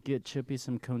 Get Chupie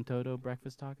some Contodo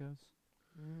breakfast tacos.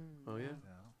 Oh yeah,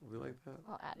 Yeah. we like that.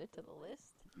 I'll add it to the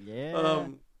list. Yeah.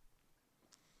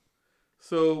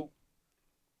 So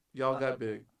y'all got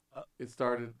big. It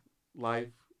started life,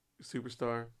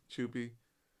 superstar, Chupie.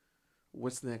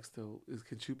 What's next though?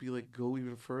 Can Chupie like go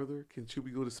even further? Can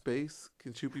Chupie go to space?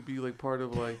 Can Chupie be like part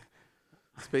of like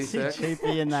See SpaceX?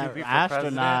 Chupie in that Chupie for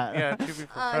astronaut. president? Yeah, Chupie for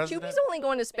president. Chupie's only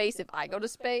going to space if I go to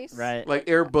space. Right. Like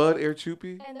Air Bud, Air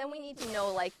Chupie? And then we need to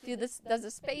know, like, does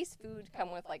the space food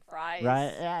come with like fries?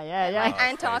 Right. Yeah. Yeah. And, Yeah. like,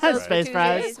 and Oh, tacos for space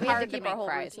fries. Tuesdays. We have to Hard to keep our make whole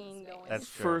fries in routine space. going. That's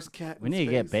true. First cat. We in need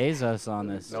to get space. Bezos on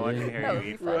this. No one dude. can hear No, you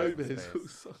you eat fries Right, in space.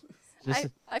 Bezos. Just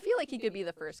I feel like he could be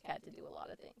the first cat to do a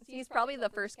lot of things. He's probably the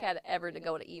first cat ever to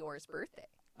go to Eeyore's birthday.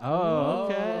 oh,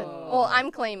 okay. Well, I'm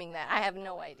claiming that. I have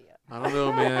no idea. I don't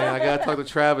know, man. I gotta talk to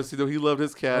Travis. You know, he loved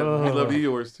his cat. He loved Oh.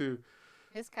 Eeyore's too.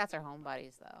 His cats are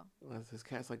homebodies, though. His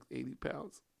cat's like 80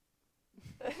 pounds.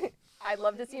 I'd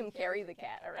love to see him carry the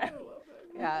cat around.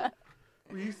 Yeah.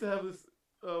 We used to have this.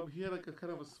 He had like a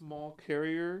kind of a small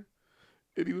carrier,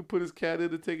 and he would put his cat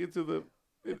in to take it to the.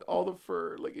 And all the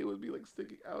fur, like it would be like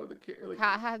sticking out of the carrier. Like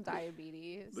Cat had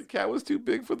diabetes. the cat was too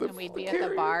big for the. And we'd be carrier. at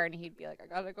the bar, and he'd be like, I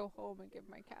gotta go home and give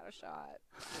my cat a shot.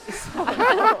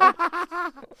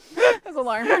 His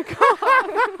alarm went off.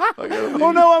 I gotta leave.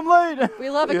 Oh no, I'm late. We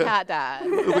love a Yeah. cat dad. I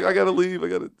was like, I gotta leave. I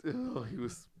gotta. Oh, he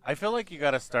was. I feel like you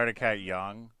got to start a cat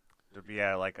young to be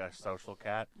like a social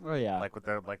cat, Oh yeah. like with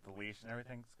the leash and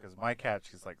everything. Because my cat,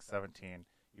 she's like 17.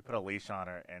 You put a leash on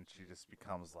her, and she just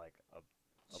becomes like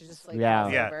a She just like Yeah.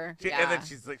 rolls yeah. over. And then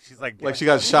she's like Like she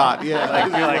got shot. Yeah. like,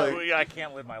 She's you're like, like- "Well, yeah, I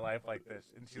can't live my life like this.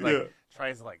 And she like Yeah.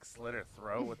 tries to like slit her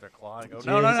throat with her claw. I go, Jeez.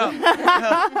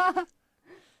 no.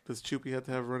 Does Chupie have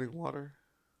to have running water?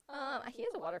 He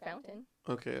has a water fountain.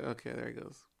 Okay. There he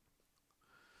goes.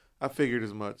 I figured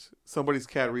as much. Somebody's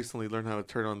cat recently learned how to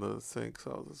turn on the sink,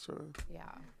 so I was just trying to. Yeah.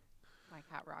 My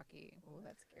cat Rocky. Oh,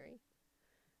 that's scary.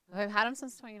 I've had him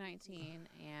since 2019,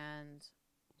 and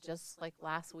just like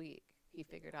last week, he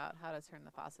figured out how to turn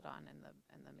the faucet on in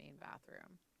the main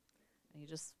bathroom. And he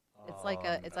just it's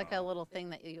like a little thing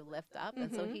that you lift up,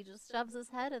 and so Mhm. he just shoves his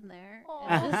head in there. Aw.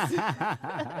 And just, This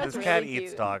That's cat really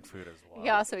eats cute. dog food as well. he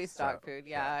also eats So, dog food.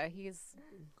 Yeah, he's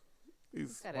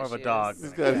He's got more of a issues. dog he's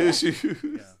than got cat. issues.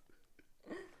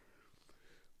 Yeah.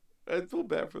 I feel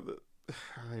bad for the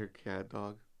your cat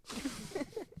dog.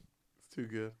 It's too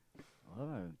good. Oh,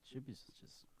 Chupie's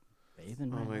just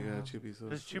bathing Oh right my now. god, Chupie's so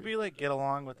Does sweet. Chupie like get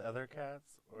along with other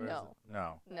cats? Or No. Is it,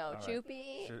 no. No, All right.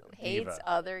 Chupie Sh- hates diva.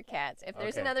 other cats. If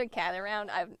there's Okay. another cat around,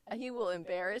 he will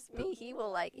embarrass me. He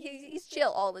will like he's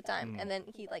chill all the time, Mm. and then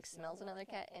he like smells another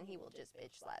cat, and he will just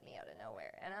bitch slap me out of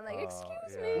nowhere, and I'm like, Oh,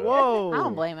 excuse yeah. me. Whoa. I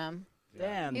don't blame him.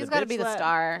 Damn. He's the got to bitch be the slap-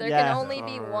 star. There Yeah. can only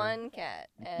be Star. one cat.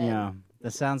 And Yeah,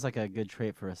 that sounds like a good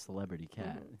trait for a celebrity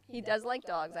cat. He does like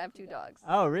dogs. I have 2 dogs.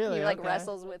 Oh, really? He like Okay.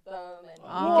 wrestles with them, and he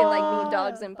Oh. can like meet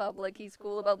dogs in public. He's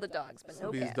cool about the dogs, but no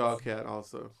Somebody's cats. dog cat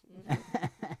also.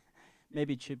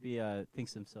 Maybe Chupie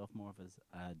thinks himself more of as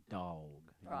a dog.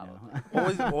 you know?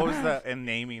 Probably. What was that in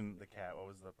naming the cat? What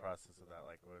was the process of that?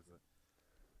 Like, what was it?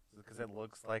 Because it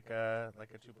looks like a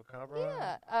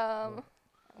chupacabra. Yeah.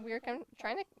 We were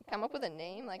trying to come up with a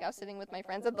name. Like I was sitting with my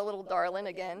friends at the Little Darlin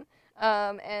again,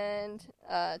 and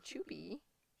Chupie,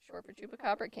 short for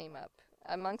Chupacabra, came up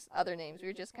amongst other names. We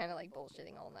were just kind of like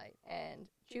bullshitting all night, and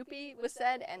Chupie was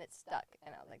said, and it stuck.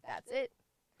 And I was like, "That's it."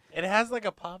 It has like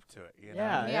a pop to it. You know?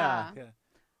 Yeah, Yeah.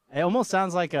 yeah. It almost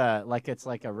sounds like it's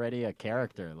like already a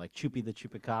character, like Chupie the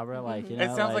Chupacabra. Like you know,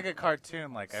 It sounds like a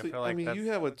cartoon. Like I So, feel like mean, that's,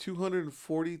 you have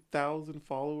 240,000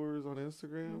 followers on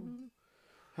Instagram. Mm-hmm.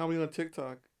 How many on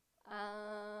TikTok?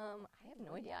 I have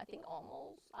no idea. I think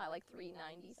almost like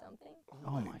 390 something.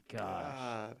 Oh my gosh,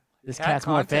 God. this Cat cat's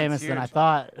more content's famous than I huge.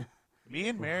 thought. me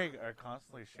and Mary are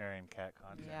constantly sharing cat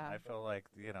content. Yeah. I feel like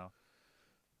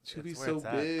Chupie's so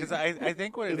big. Because I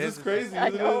think what it Is is this crazy? I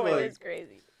Isn't know it? it Like, is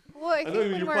crazy. Well, I I think know when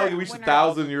you're we're- probably reached when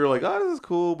 1,000. You're like, oh, this is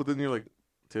cool, but then you're like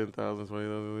 10,000,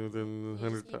 20,000, You just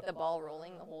 100,000. keep the ball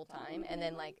rolling the whole time, and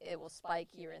then like it will spike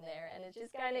here and there, and it's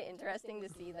just kind of interesting to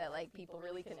see that like people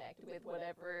really connect with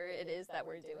whatever it is that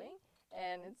we're doing,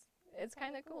 and it's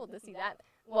kind of cool to see that.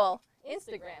 Well,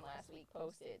 Instagram last week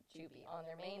posted Chupie on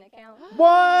their main account.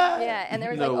 What? Yeah, and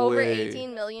there was No like over way.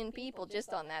 18 million people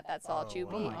just on that saw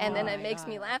Chupie, my and then God. it makes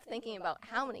me laugh thinking about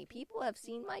how many people have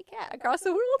seen my cat across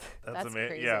the world. That's amazing.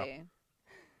 crazy. Yeah.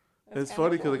 It's kinda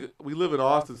funny cool. because like, we live in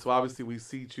Austin, so obviously we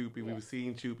see Chupie. We Yeah. were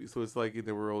seeing Chupie, so it's like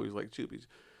we're always like Chupie,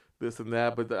 this and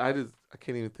that. But I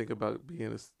can't even think about it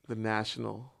being the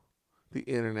national, the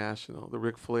international, the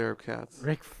Ric Flair of cats.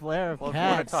 Ric Flair of Well, if you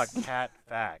want cats. to talk cat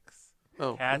facts,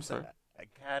 Oh, I'm cats, sorry. a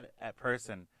cat at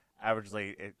person,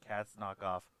 averagely, cats knock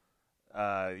off,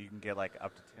 you can get like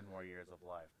up to 10 more years of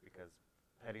life because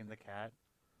petting the cat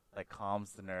like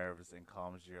calms the nerves and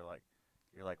calms your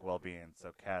well-being.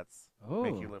 So cats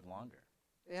make you live longer.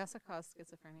 They also cause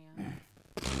schizophrenia.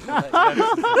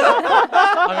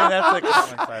 I mean, that's like a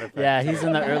common side effect. Yeah, he's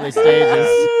in the early stages.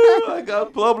 I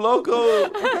got Plum Loco.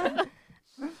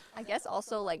 I guess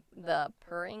also like the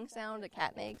purring sound a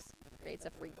cat makes creates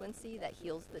a frequency that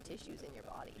heals the tissues in your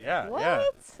body. Yeah, What? yeah.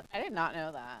 I did not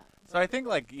know that. So I think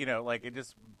like it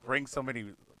just brings so many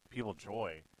people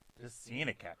joy just seeing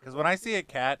a cat. Because when I see a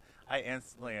cat, I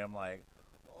instantly am like,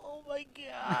 oh my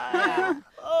god. Yeah.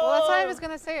 Well, that's what I was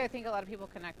gonna say. I think a lot of people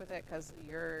connect with it because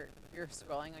you're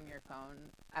scrolling on your phone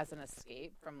as an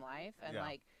escape from life, and Yeah.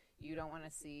 like you don't want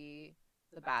to see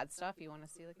the bad stuff. You want to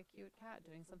see like a cute cat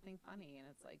doing something funny, and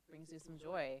it's like brings you some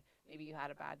joy. Maybe you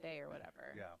had a bad day or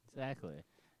whatever. Yeah. Exactly.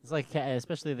 It's like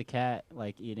especially the cat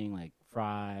like eating like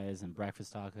fries and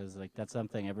breakfast tacos. Like that's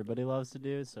something everybody loves to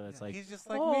do. So it's like He's just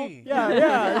like oh, me. Yeah,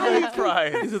 yeah. I eat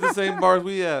fries. These are the same bars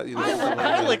we at. You know,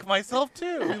 I lick myself We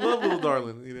too. love little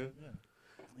darling. You know,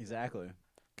 Exactly.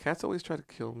 cats always try to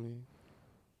kill me.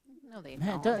 No, they Man,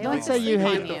 don't. don't- They don't like say to you sleep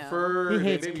hate on the you. fur. He and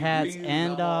hates they make me cats breathe,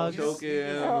 and I'm dogs. choking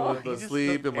Oh. with the He just-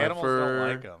 sleep and my animals fur.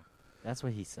 don't like 'em. That's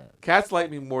what he said. Cats like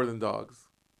me more than dogs.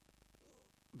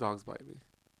 Dogs bite me.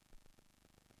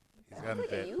 He's Sounds got a like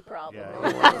a bit. you problem.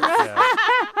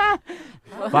 Yeah.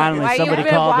 Finally, Why somebody you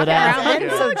been called it walking out. around looking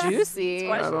Yeah. so juicy?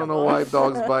 It's I don't know why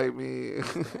dogs bite me.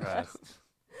 Christ.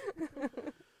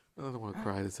 I don't want to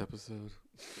cry this episode.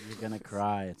 You're gonna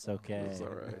cry. It's okay. It's all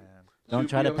right. Man. Don't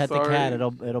try Chupie, to I'm pet the sorry. cat.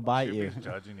 It'll bite you. Chupie's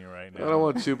judging you right I now. don't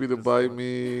want Chupie to Just bite look-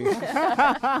 me.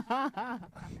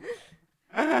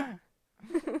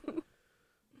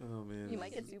 Oh man. You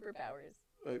might get superpowers.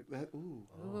 Like that. Ooh.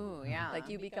 Ooh, yeah. Like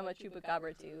you become a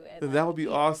chupacabra too. And Then that would be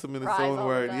awesome in its cries own all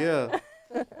the right. time.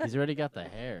 Yeah. He's already got the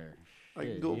hair. I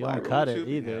can Shit, go you viral don't cut with it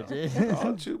Chupie. either.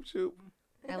 Oh, dude. choop choop.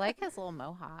 I like his little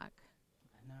mohawk.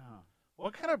 I know.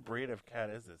 What kind of breed of cat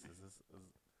is this? Is this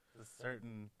a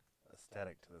certain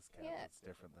aesthetic to this cat Yeah. that's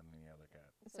different than any other cat?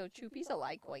 So Chupie's a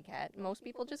Lycoy cat. Most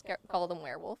people just call them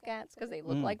werewolf cats because they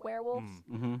look Mm. like werewolves.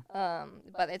 Mm-hmm.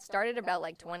 But it started about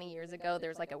like 20 years ago.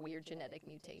 There's like a weird genetic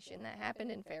mutation that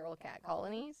happened in feral cat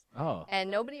colonies, Oh.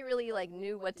 and nobody really like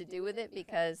knew what to do with it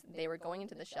because they were going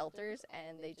into the shelters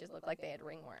and they just looked like they had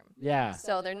ringworm. Yeah.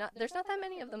 So there's not that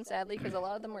many of them sadly because a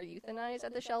lot of them were euthanized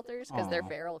at the shelters because they're Aw.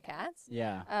 feral cats.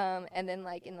 Yeah. And then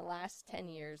like in the last 10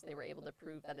 years, they were able to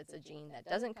prove that it's a gene that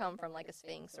doesn't come from like a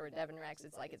Sphinx or a Devon Rex.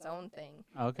 It's like its own thing.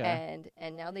 Okay.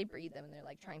 And now they breed them and they're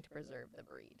like trying to preserve the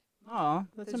breed. Oh,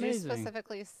 that's Did amazing. you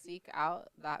specifically seek out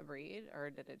that breed, or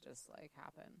did it just like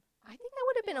happen? I think I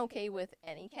would have been okay with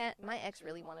any cat. My ex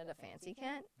really wanted a fancy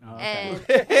cat. Oh, okay.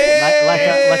 And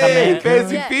like a Maine Coon?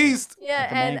 fancy Yeah. feast. yeah,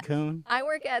 Like a and Maine Coon? I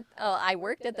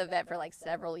worked at the vet for like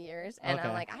several years, and I'm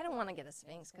Okay. like, I don't want to get a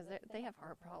Sphinx because they have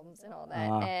heart problems and all that.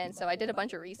 Ah. And so I did a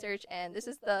bunch of research, and this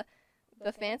is the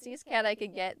fanciest cat I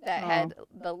could get that Aw. had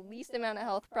the least amount of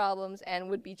health problems and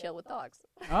would be chill with dogs.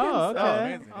 Oh,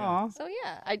 okay. amazing, yeah. Aw. So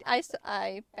yeah,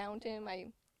 I found him. I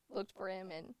looked for him,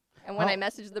 and when How- I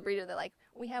messaged the breeder, they're like,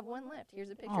 "We have one left.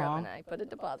 Here's a picture of Aw. him." And I put a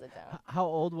deposit down. How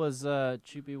old was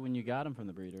Chupie when you got him from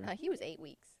the breeder? He was 8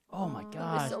 weeks. Oh my was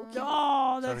gosh. so cute.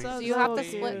 Oh, So that he's- sounds Do you have to so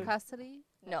split cute. custody?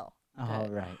 No, Oh,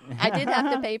 right. I did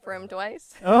have to pay for him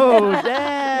twice Oh, damn.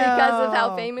 because of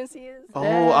how famous he is.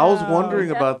 Oh, I was Damn. wondering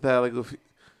Yeah. about that,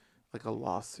 like a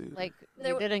lawsuit, Like There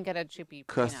you w- didn't get a Chupie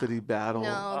custody battle. No,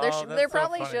 Oh, there, that's there so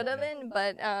probably funny, should have yeah. been,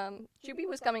 but Chupie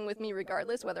was coming with me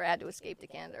regardless whether I had to escape to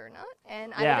Canada or not,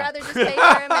 and I Yeah. would rather just pay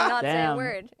for him and not say a Damn.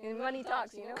 word. And money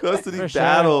talks, you know. Custody For sure.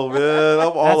 battle, man.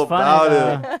 I'm all That's funny,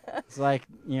 about it. though. It's like,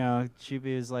 Chupie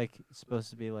is like supposed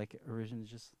to be like originally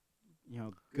just,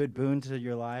 good boon to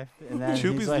your life, and then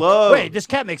Chupie's he's like, love. wait, this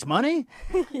cat makes money?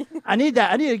 I need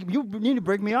that. You need to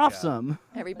break me off some.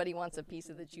 Everybody wants a piece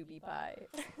of the Chupie pie.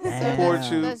 Poor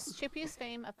Does Chup. Chupie's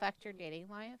fame affect your dating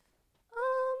life?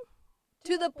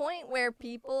 To the point where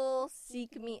people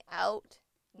seek me out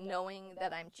knowing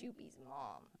that I'm Chupie's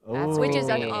mom. That's Which is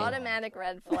an Oh. automatic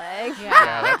red flag.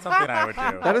 Yeah, that's something I would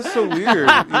do. That is so weird. You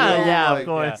know, Yeah, like, of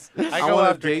course. I I go want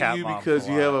after to date cat you moms because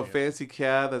a you have a lot, yeah. fancy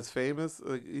cat that's famous.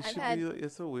 Like, you I've should had- be.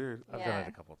 It's so weird. I've Yeah. done it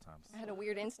a couple times. I had a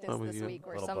weird instance Oh, this yeah. week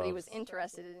where Little somebody was bubs.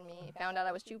 interested in me, found out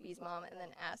I was Chupie's mom, and then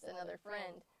asked another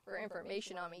friend for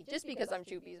information on me just because I'm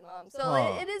Chupie's mom. So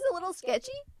Huh. it is a little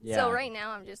sketchy. Yeah. So right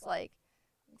now I'm just like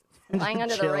flying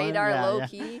under the Chilling, radar, yeah, low yeah.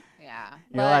 key. Yeah. You're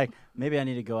But- like, maybe I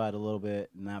need to go out a little bit.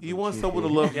 Not You for want Chupie. someone to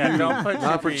love Yeah, you, don't put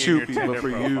not for Chupie in your Chupie, Tinder but for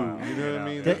you. profile, You know what I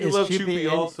you mean? know. You love Chupie in,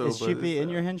 also. Is but Chupie it's, in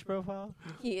your Hinge profile?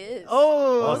 He is.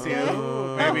 Oh, Well, see,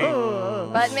 maybe.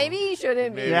 But maybe he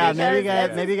shouldn't be. Yeah, because maybe you that's-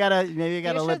 gotta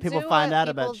You let should people do find what out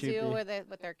about people do Chupie.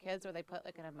 with their kids, where they put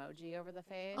like an emoji over the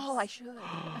face. Oh, I should.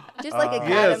 Just like a cat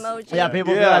Yes. emoji. Yeah,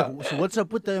 people Yeah. be like, so what's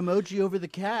up with the emoji over the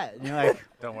cat? And you're like,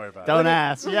 Don't worry about don't it.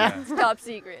 ask. Yeah. It's top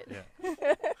secret. Yeah.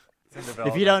 It's in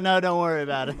If you don't know, don't worry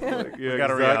about it. like, yeah,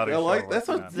 got a exactly. reality I like show that's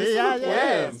working what on. this is Yeah, the yeah.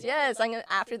 plan. Yes. I'm gonna,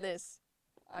 after this,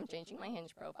 I'm changing my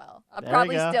Hinge profile. I There we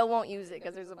probably go. still won't use it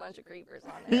because there's a bunch of creepers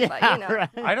on there. Yeah, but you know,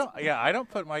 right. I don't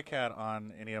put my cat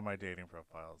on any of my dating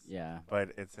profiles. Yeah. But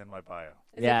it's in my bio.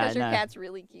 is Yeah, it because your no. cat's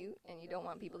really cute and you don't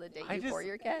want people to date I you for just-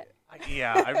 your cat?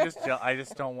 I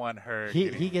just don't want her. He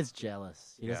getting- gets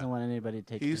jealous. He doesn't Yeah. want anybody to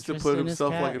take He used to interest put in his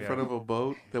himself cat. like in Yeah. front of a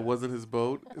boat that wasn't his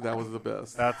boat. That was the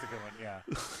best. That's a good one. Yeah,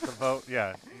 the boat.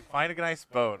 Yeah, you find a nice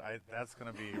boat. That's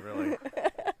gonna be really.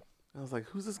 I was like,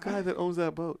 who's this guy that owns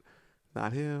that boat?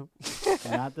 Not him.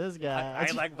 Not this guy.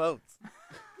 I like boats.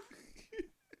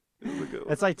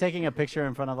 It's like taking a picture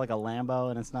in front of like a Lambo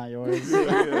and it's not yours.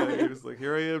 Yeah, you're just like,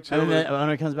 here I am And chilling. then when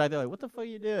it comes back, they're like, "What the fuck are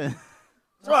you doing?"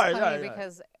 That's Sorry, funny sorry.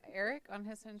 because Eric on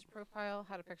his Hinge profile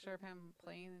had a picture of him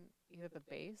playing either the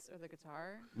bass or the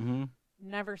guitar. Mm-hmm.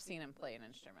 Never seen him play an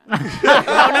instrument.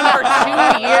 Known him for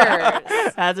 2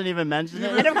 years. Hasn't even mentioned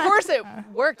And it. of course it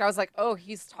worked. I was like, oh,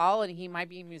 he's tall and he might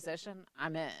be a musician.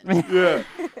 I'm in. Yeah.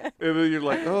 And then you're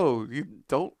like, oh, you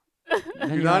don't.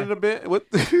 And You're not in a band. What?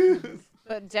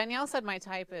 But Danielle said my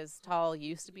type is tall,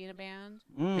 used to be in a band.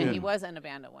 Mm. And he was in a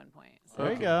band at one point. So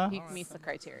There you go. he meets the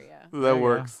criteria. There That you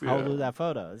works. go. Yeah. I'll do that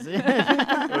photo. See?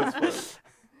 That's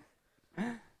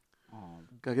fun. Oh,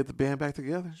 Gotta get the band back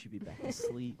together. should be back to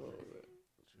sleep.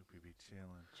 Chupie be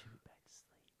chilling. Should be back to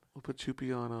sleep. We'll put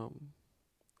Chupie on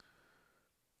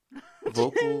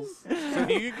vocals. So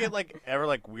do you get like ever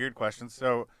like weird questions?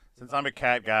 So since I'm a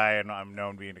cat guy and I'm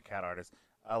known being a cat artist,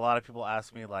 a lot of people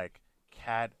ask me like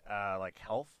cat like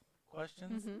health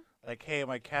questions. Mhm. Like, hey,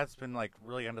 my cat's been like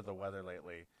really under the weather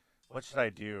lately. What should I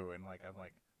do? And like I'm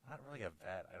like, I'm not really a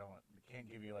vet. I can't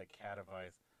give you like cat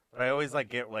advice. But I always like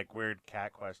get like weird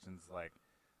cat questions like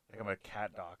I'm a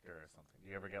cat doctor or something. Do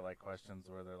you ever get like questions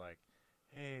where they're like,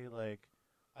 hey, like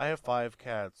I have 5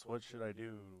 cats. What should I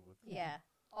do with them? Yeah,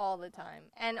 all the time.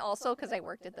 And also because I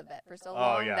worked at the vet for so Oh,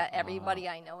 long yeah. that everybody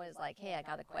I know is like, hey, I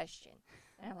got a question.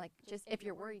 And I'm like, just if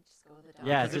you're worried, just go to the doctor.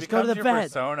 Yeah, 'Cause it just go to the becomes your vet.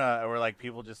 persona where like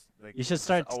people just like, You should just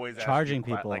start always ask charging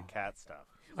you people. like cat stuff.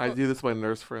 I do this to my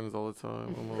nurse friends all the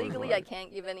time. I'm always Legally, like, I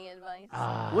can't give any advice.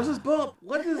 Ah. What's this bump?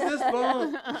 What is this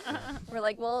bump? We're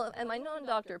like, well, and my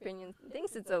non-doctor opinion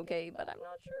thinks it's okay, but I'm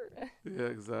not sure.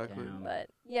 Yeah, exactly. Damn. But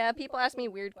yeah, people ask me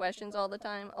weird questions all the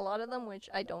time. A lot of them, which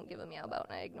I don't give a meow about,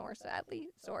 and I ignore. Sadly,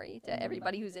 sorry to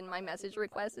everybody who's in my message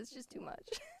request. It's just too much.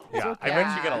 Yeah, I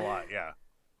bet you get a lot. Yeah.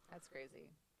 That's crazy.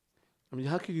 I mean,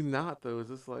 how can you not though? It's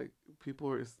just like people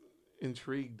are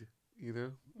intrigued, you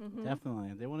know? Mhm.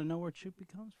 Definitely. They want to know where Chupie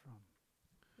comes from.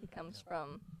 He comes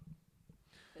from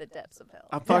the depths of hell.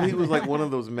 I thought he was like one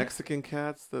of those Mexican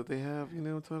cats that they have. You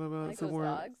know what I'm talking about? Like those Somewhere.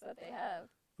 dogs that they have.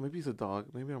 Maybe he's a dog.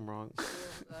 Maybe I'm wrong.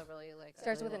 Really, like,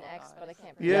 Starts really with an little X, but I dogs.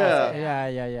 can't Yeah. pronounce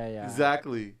it. Yeah.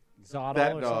 Exactly. Zotto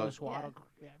That or dog. something, Schwaddle.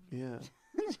 Yeah.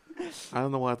 I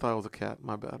don't know why I thought it was a cat.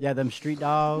 My bad. Yeah, them street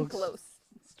dogs. Close.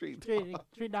 Street.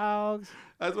 Street dogs.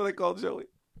 That's what I call Joey.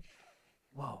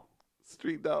 Whoa.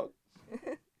 Street dog.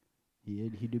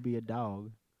 He do be a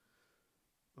dog.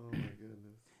 Oh my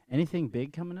goodness. Anything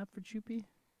big coming up for Chupie?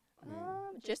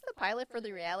 Just the pilot for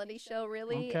the reality show,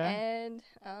 really, Okay. and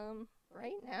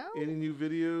Right now? Any new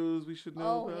videos we should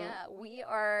know Oh, about? yeah. We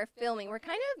are filming. We're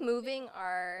kind of moving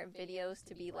our videos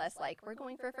to be less like we're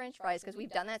going for French fries because we've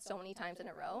done that so many times in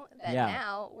a row that Yeah.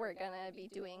 now we're going to be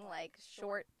doing like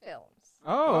short films.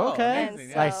 Oh, okay. amazing,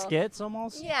 Like yeah. skits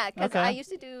almost? Yeah, because Okay. I used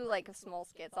to do like small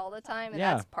skits all the time, and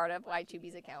Yeah. that's part of why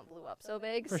Chupie's account blew up so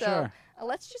big. For so sure.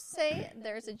 let's just say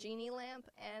there's a genie lamp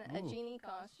and a Ooh. genie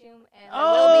costume, and there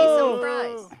will be some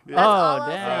fries. Yeah. That's all Oh, I'll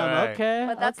say. damn. Alright. Okay.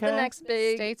 But that's okay. the next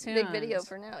Stay big video tuned.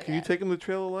 for now. Can you take them to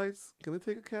Trail of Lights? Can they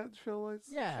take a cat to Trail of Lights?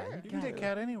 Yeah. Sure. You can take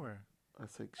cat anywhere. I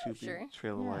say Chupie, Sure.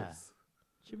 Trail of Yeah. Lights.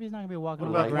 Chubby's not going to be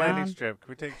walking What on about the landing ground. strip? Can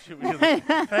we take Chupie? To the,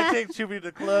 can I take Chupie to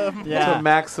the club? Yeah. To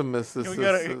Maximus. Can we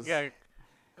go to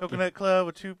Coconut Club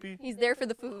with Chupie? He's there for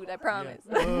the food, I promise.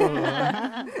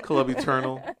 Club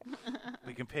Eternal.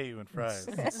 We can pay you in fries.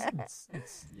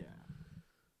 Yeah.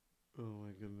 Oh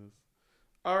my goodness.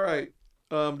 All right.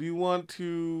 Do you want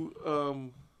to?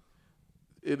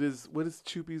 What is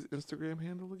Chupie's Instagram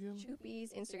handle again?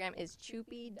 Chupie's Instagram is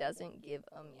Chupie doesn't give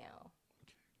a meow.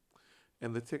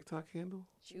 And the TikTok handle?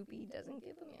 Chupie doesn't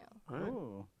give a meow. All right.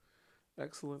 Ooh.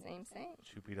 Excellent. Same.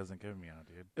 Chupie doesn't give me out,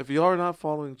 dude. If you are not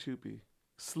following Chupie,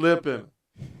 slipping.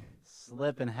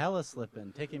 Slipping, hella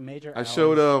slipping, taking major. I L's.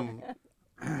 showed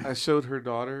I showed her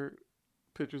daughter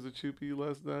pictures of Chupie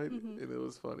last night, Mhm. and it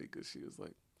was funny because she was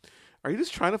like, "Are you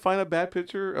just trying to find a bad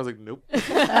picture?" I was like, "Nope."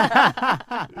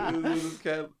 It was this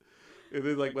cat, and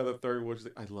then like by the third one, she's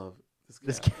like, "I love this cat."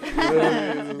 This cat. You know what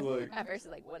I mean? It was like, At first,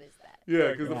 like, what is that?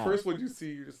 yeah, because the Yeah. first one you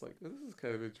see, you're just like, "This is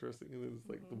kind of interesting," and then it's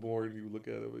like the more you look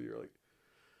at it, you're like,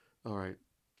 "All right,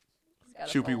 It's got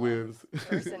a Chupie full-on wins."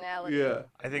 personality. Yeah.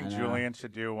 I think I know. Julian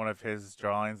should do one of his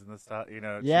drawings in the style. You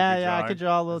know, Yeah, Chupie yeah, I drawing could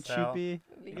draw a little style. Chupie.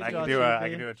 Be And I draw can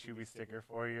cute. do a Chupie. Chupie sticker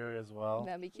for you as well.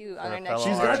 That'd be cute. For On a our next fellow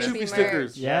She's got artist. Chupie merch.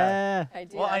 stickers. Yeah. I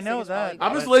do. Well, I have know stickers that. for all you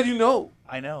I'm guys. just letting you know.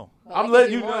 I know. But I'm we letting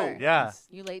can you do know. more. Yeah.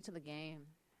 You late to the game.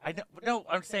 I know. No,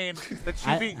 I'm saying the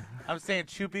Chupie. I'm saying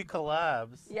Chupie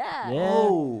collabs. Yeah. Yeah.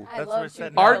 Oh, I That's love where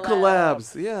setting Chupie art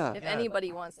collabs. collabs. Yeah. If Yeah.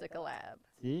 anybody wants to collab,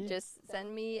 See? just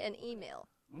send me an email.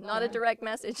 Not a direct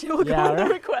message. It will Yeah, go in the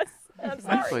right. request. I'm It's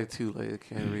sorry. like too late. I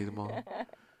can't read them all. I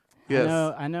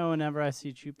Yes. know whenever I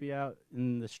see Chupie out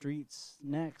in the streets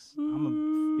next, I'm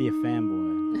gonna be a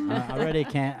fanboy. I already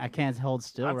can't hold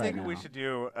still I'm right thinking now. we should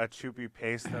do a Chupie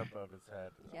paste up of his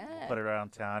head. Yeah. Put it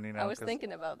around town. You know. I was 'cause,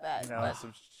 thinking about that. You know, but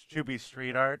some Chupie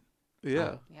street art.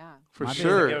 Yeah. Yeah. For My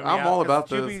sure. Give me I'm out, all 'cause about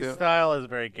Chupie's this. Yeah. style is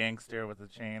very gangster with the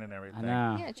chain and everything.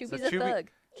 I know. yeah, Chupie's So a Chupie- thug.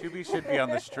 Chupie should be on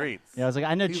the streets. Yeah, I was like,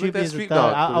 I know He's like that Chupie's a street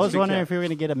thug. dog, I but a was street wondering cat. if we were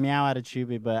gonna get a meow out of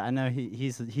Chupie, but I know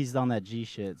he's on that G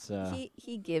shit. So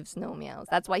He gives no meows.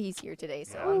 That's why he's here today.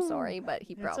 So I'm sorry, but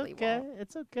he it's probably okay. won't.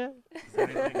 It's okay. Is there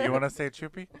anything you want to say,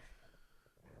 Chupie?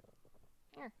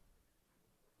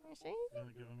 You see? You want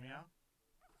to give a meow?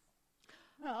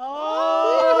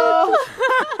 Oh.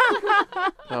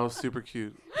 That was super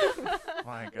cute.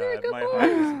 My You're a God, good my boy. heart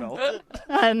is melted.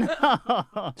 I know.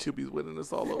 Chupie's winning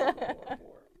us all over.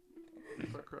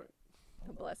 Start crying.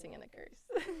 A blessing and a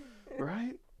curse.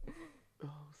 Right? Oh,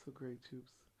 so great,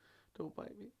 Choops. Don't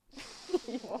bite me.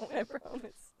 You won't, I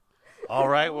promise. All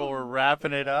right, well, we're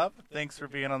wrapping it up. Thanks for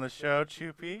being on the show,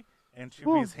 Chupie, and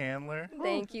Chupie's handler.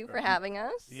 Thank you for having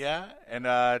us. Yeah, and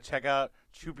check out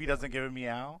Chupie Doesn't Give a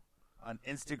Meow on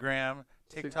Instagram,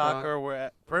 TikTok, TikTok. or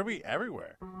where, probably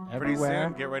everywhere. Pretty Everywhere.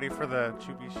 soon, get ready for the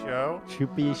Chupie show.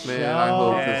 Chupie show. Man, I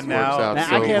hope this And works now- out Man,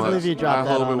 so I much. can't believe you dropped I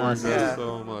that hope on it works us. out Yeah.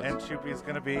 so much. And Chupie's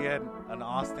going to be an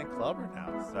Austin clubber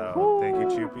now. So thank you,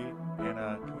 Chupie. And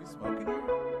can we smoke in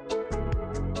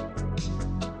here?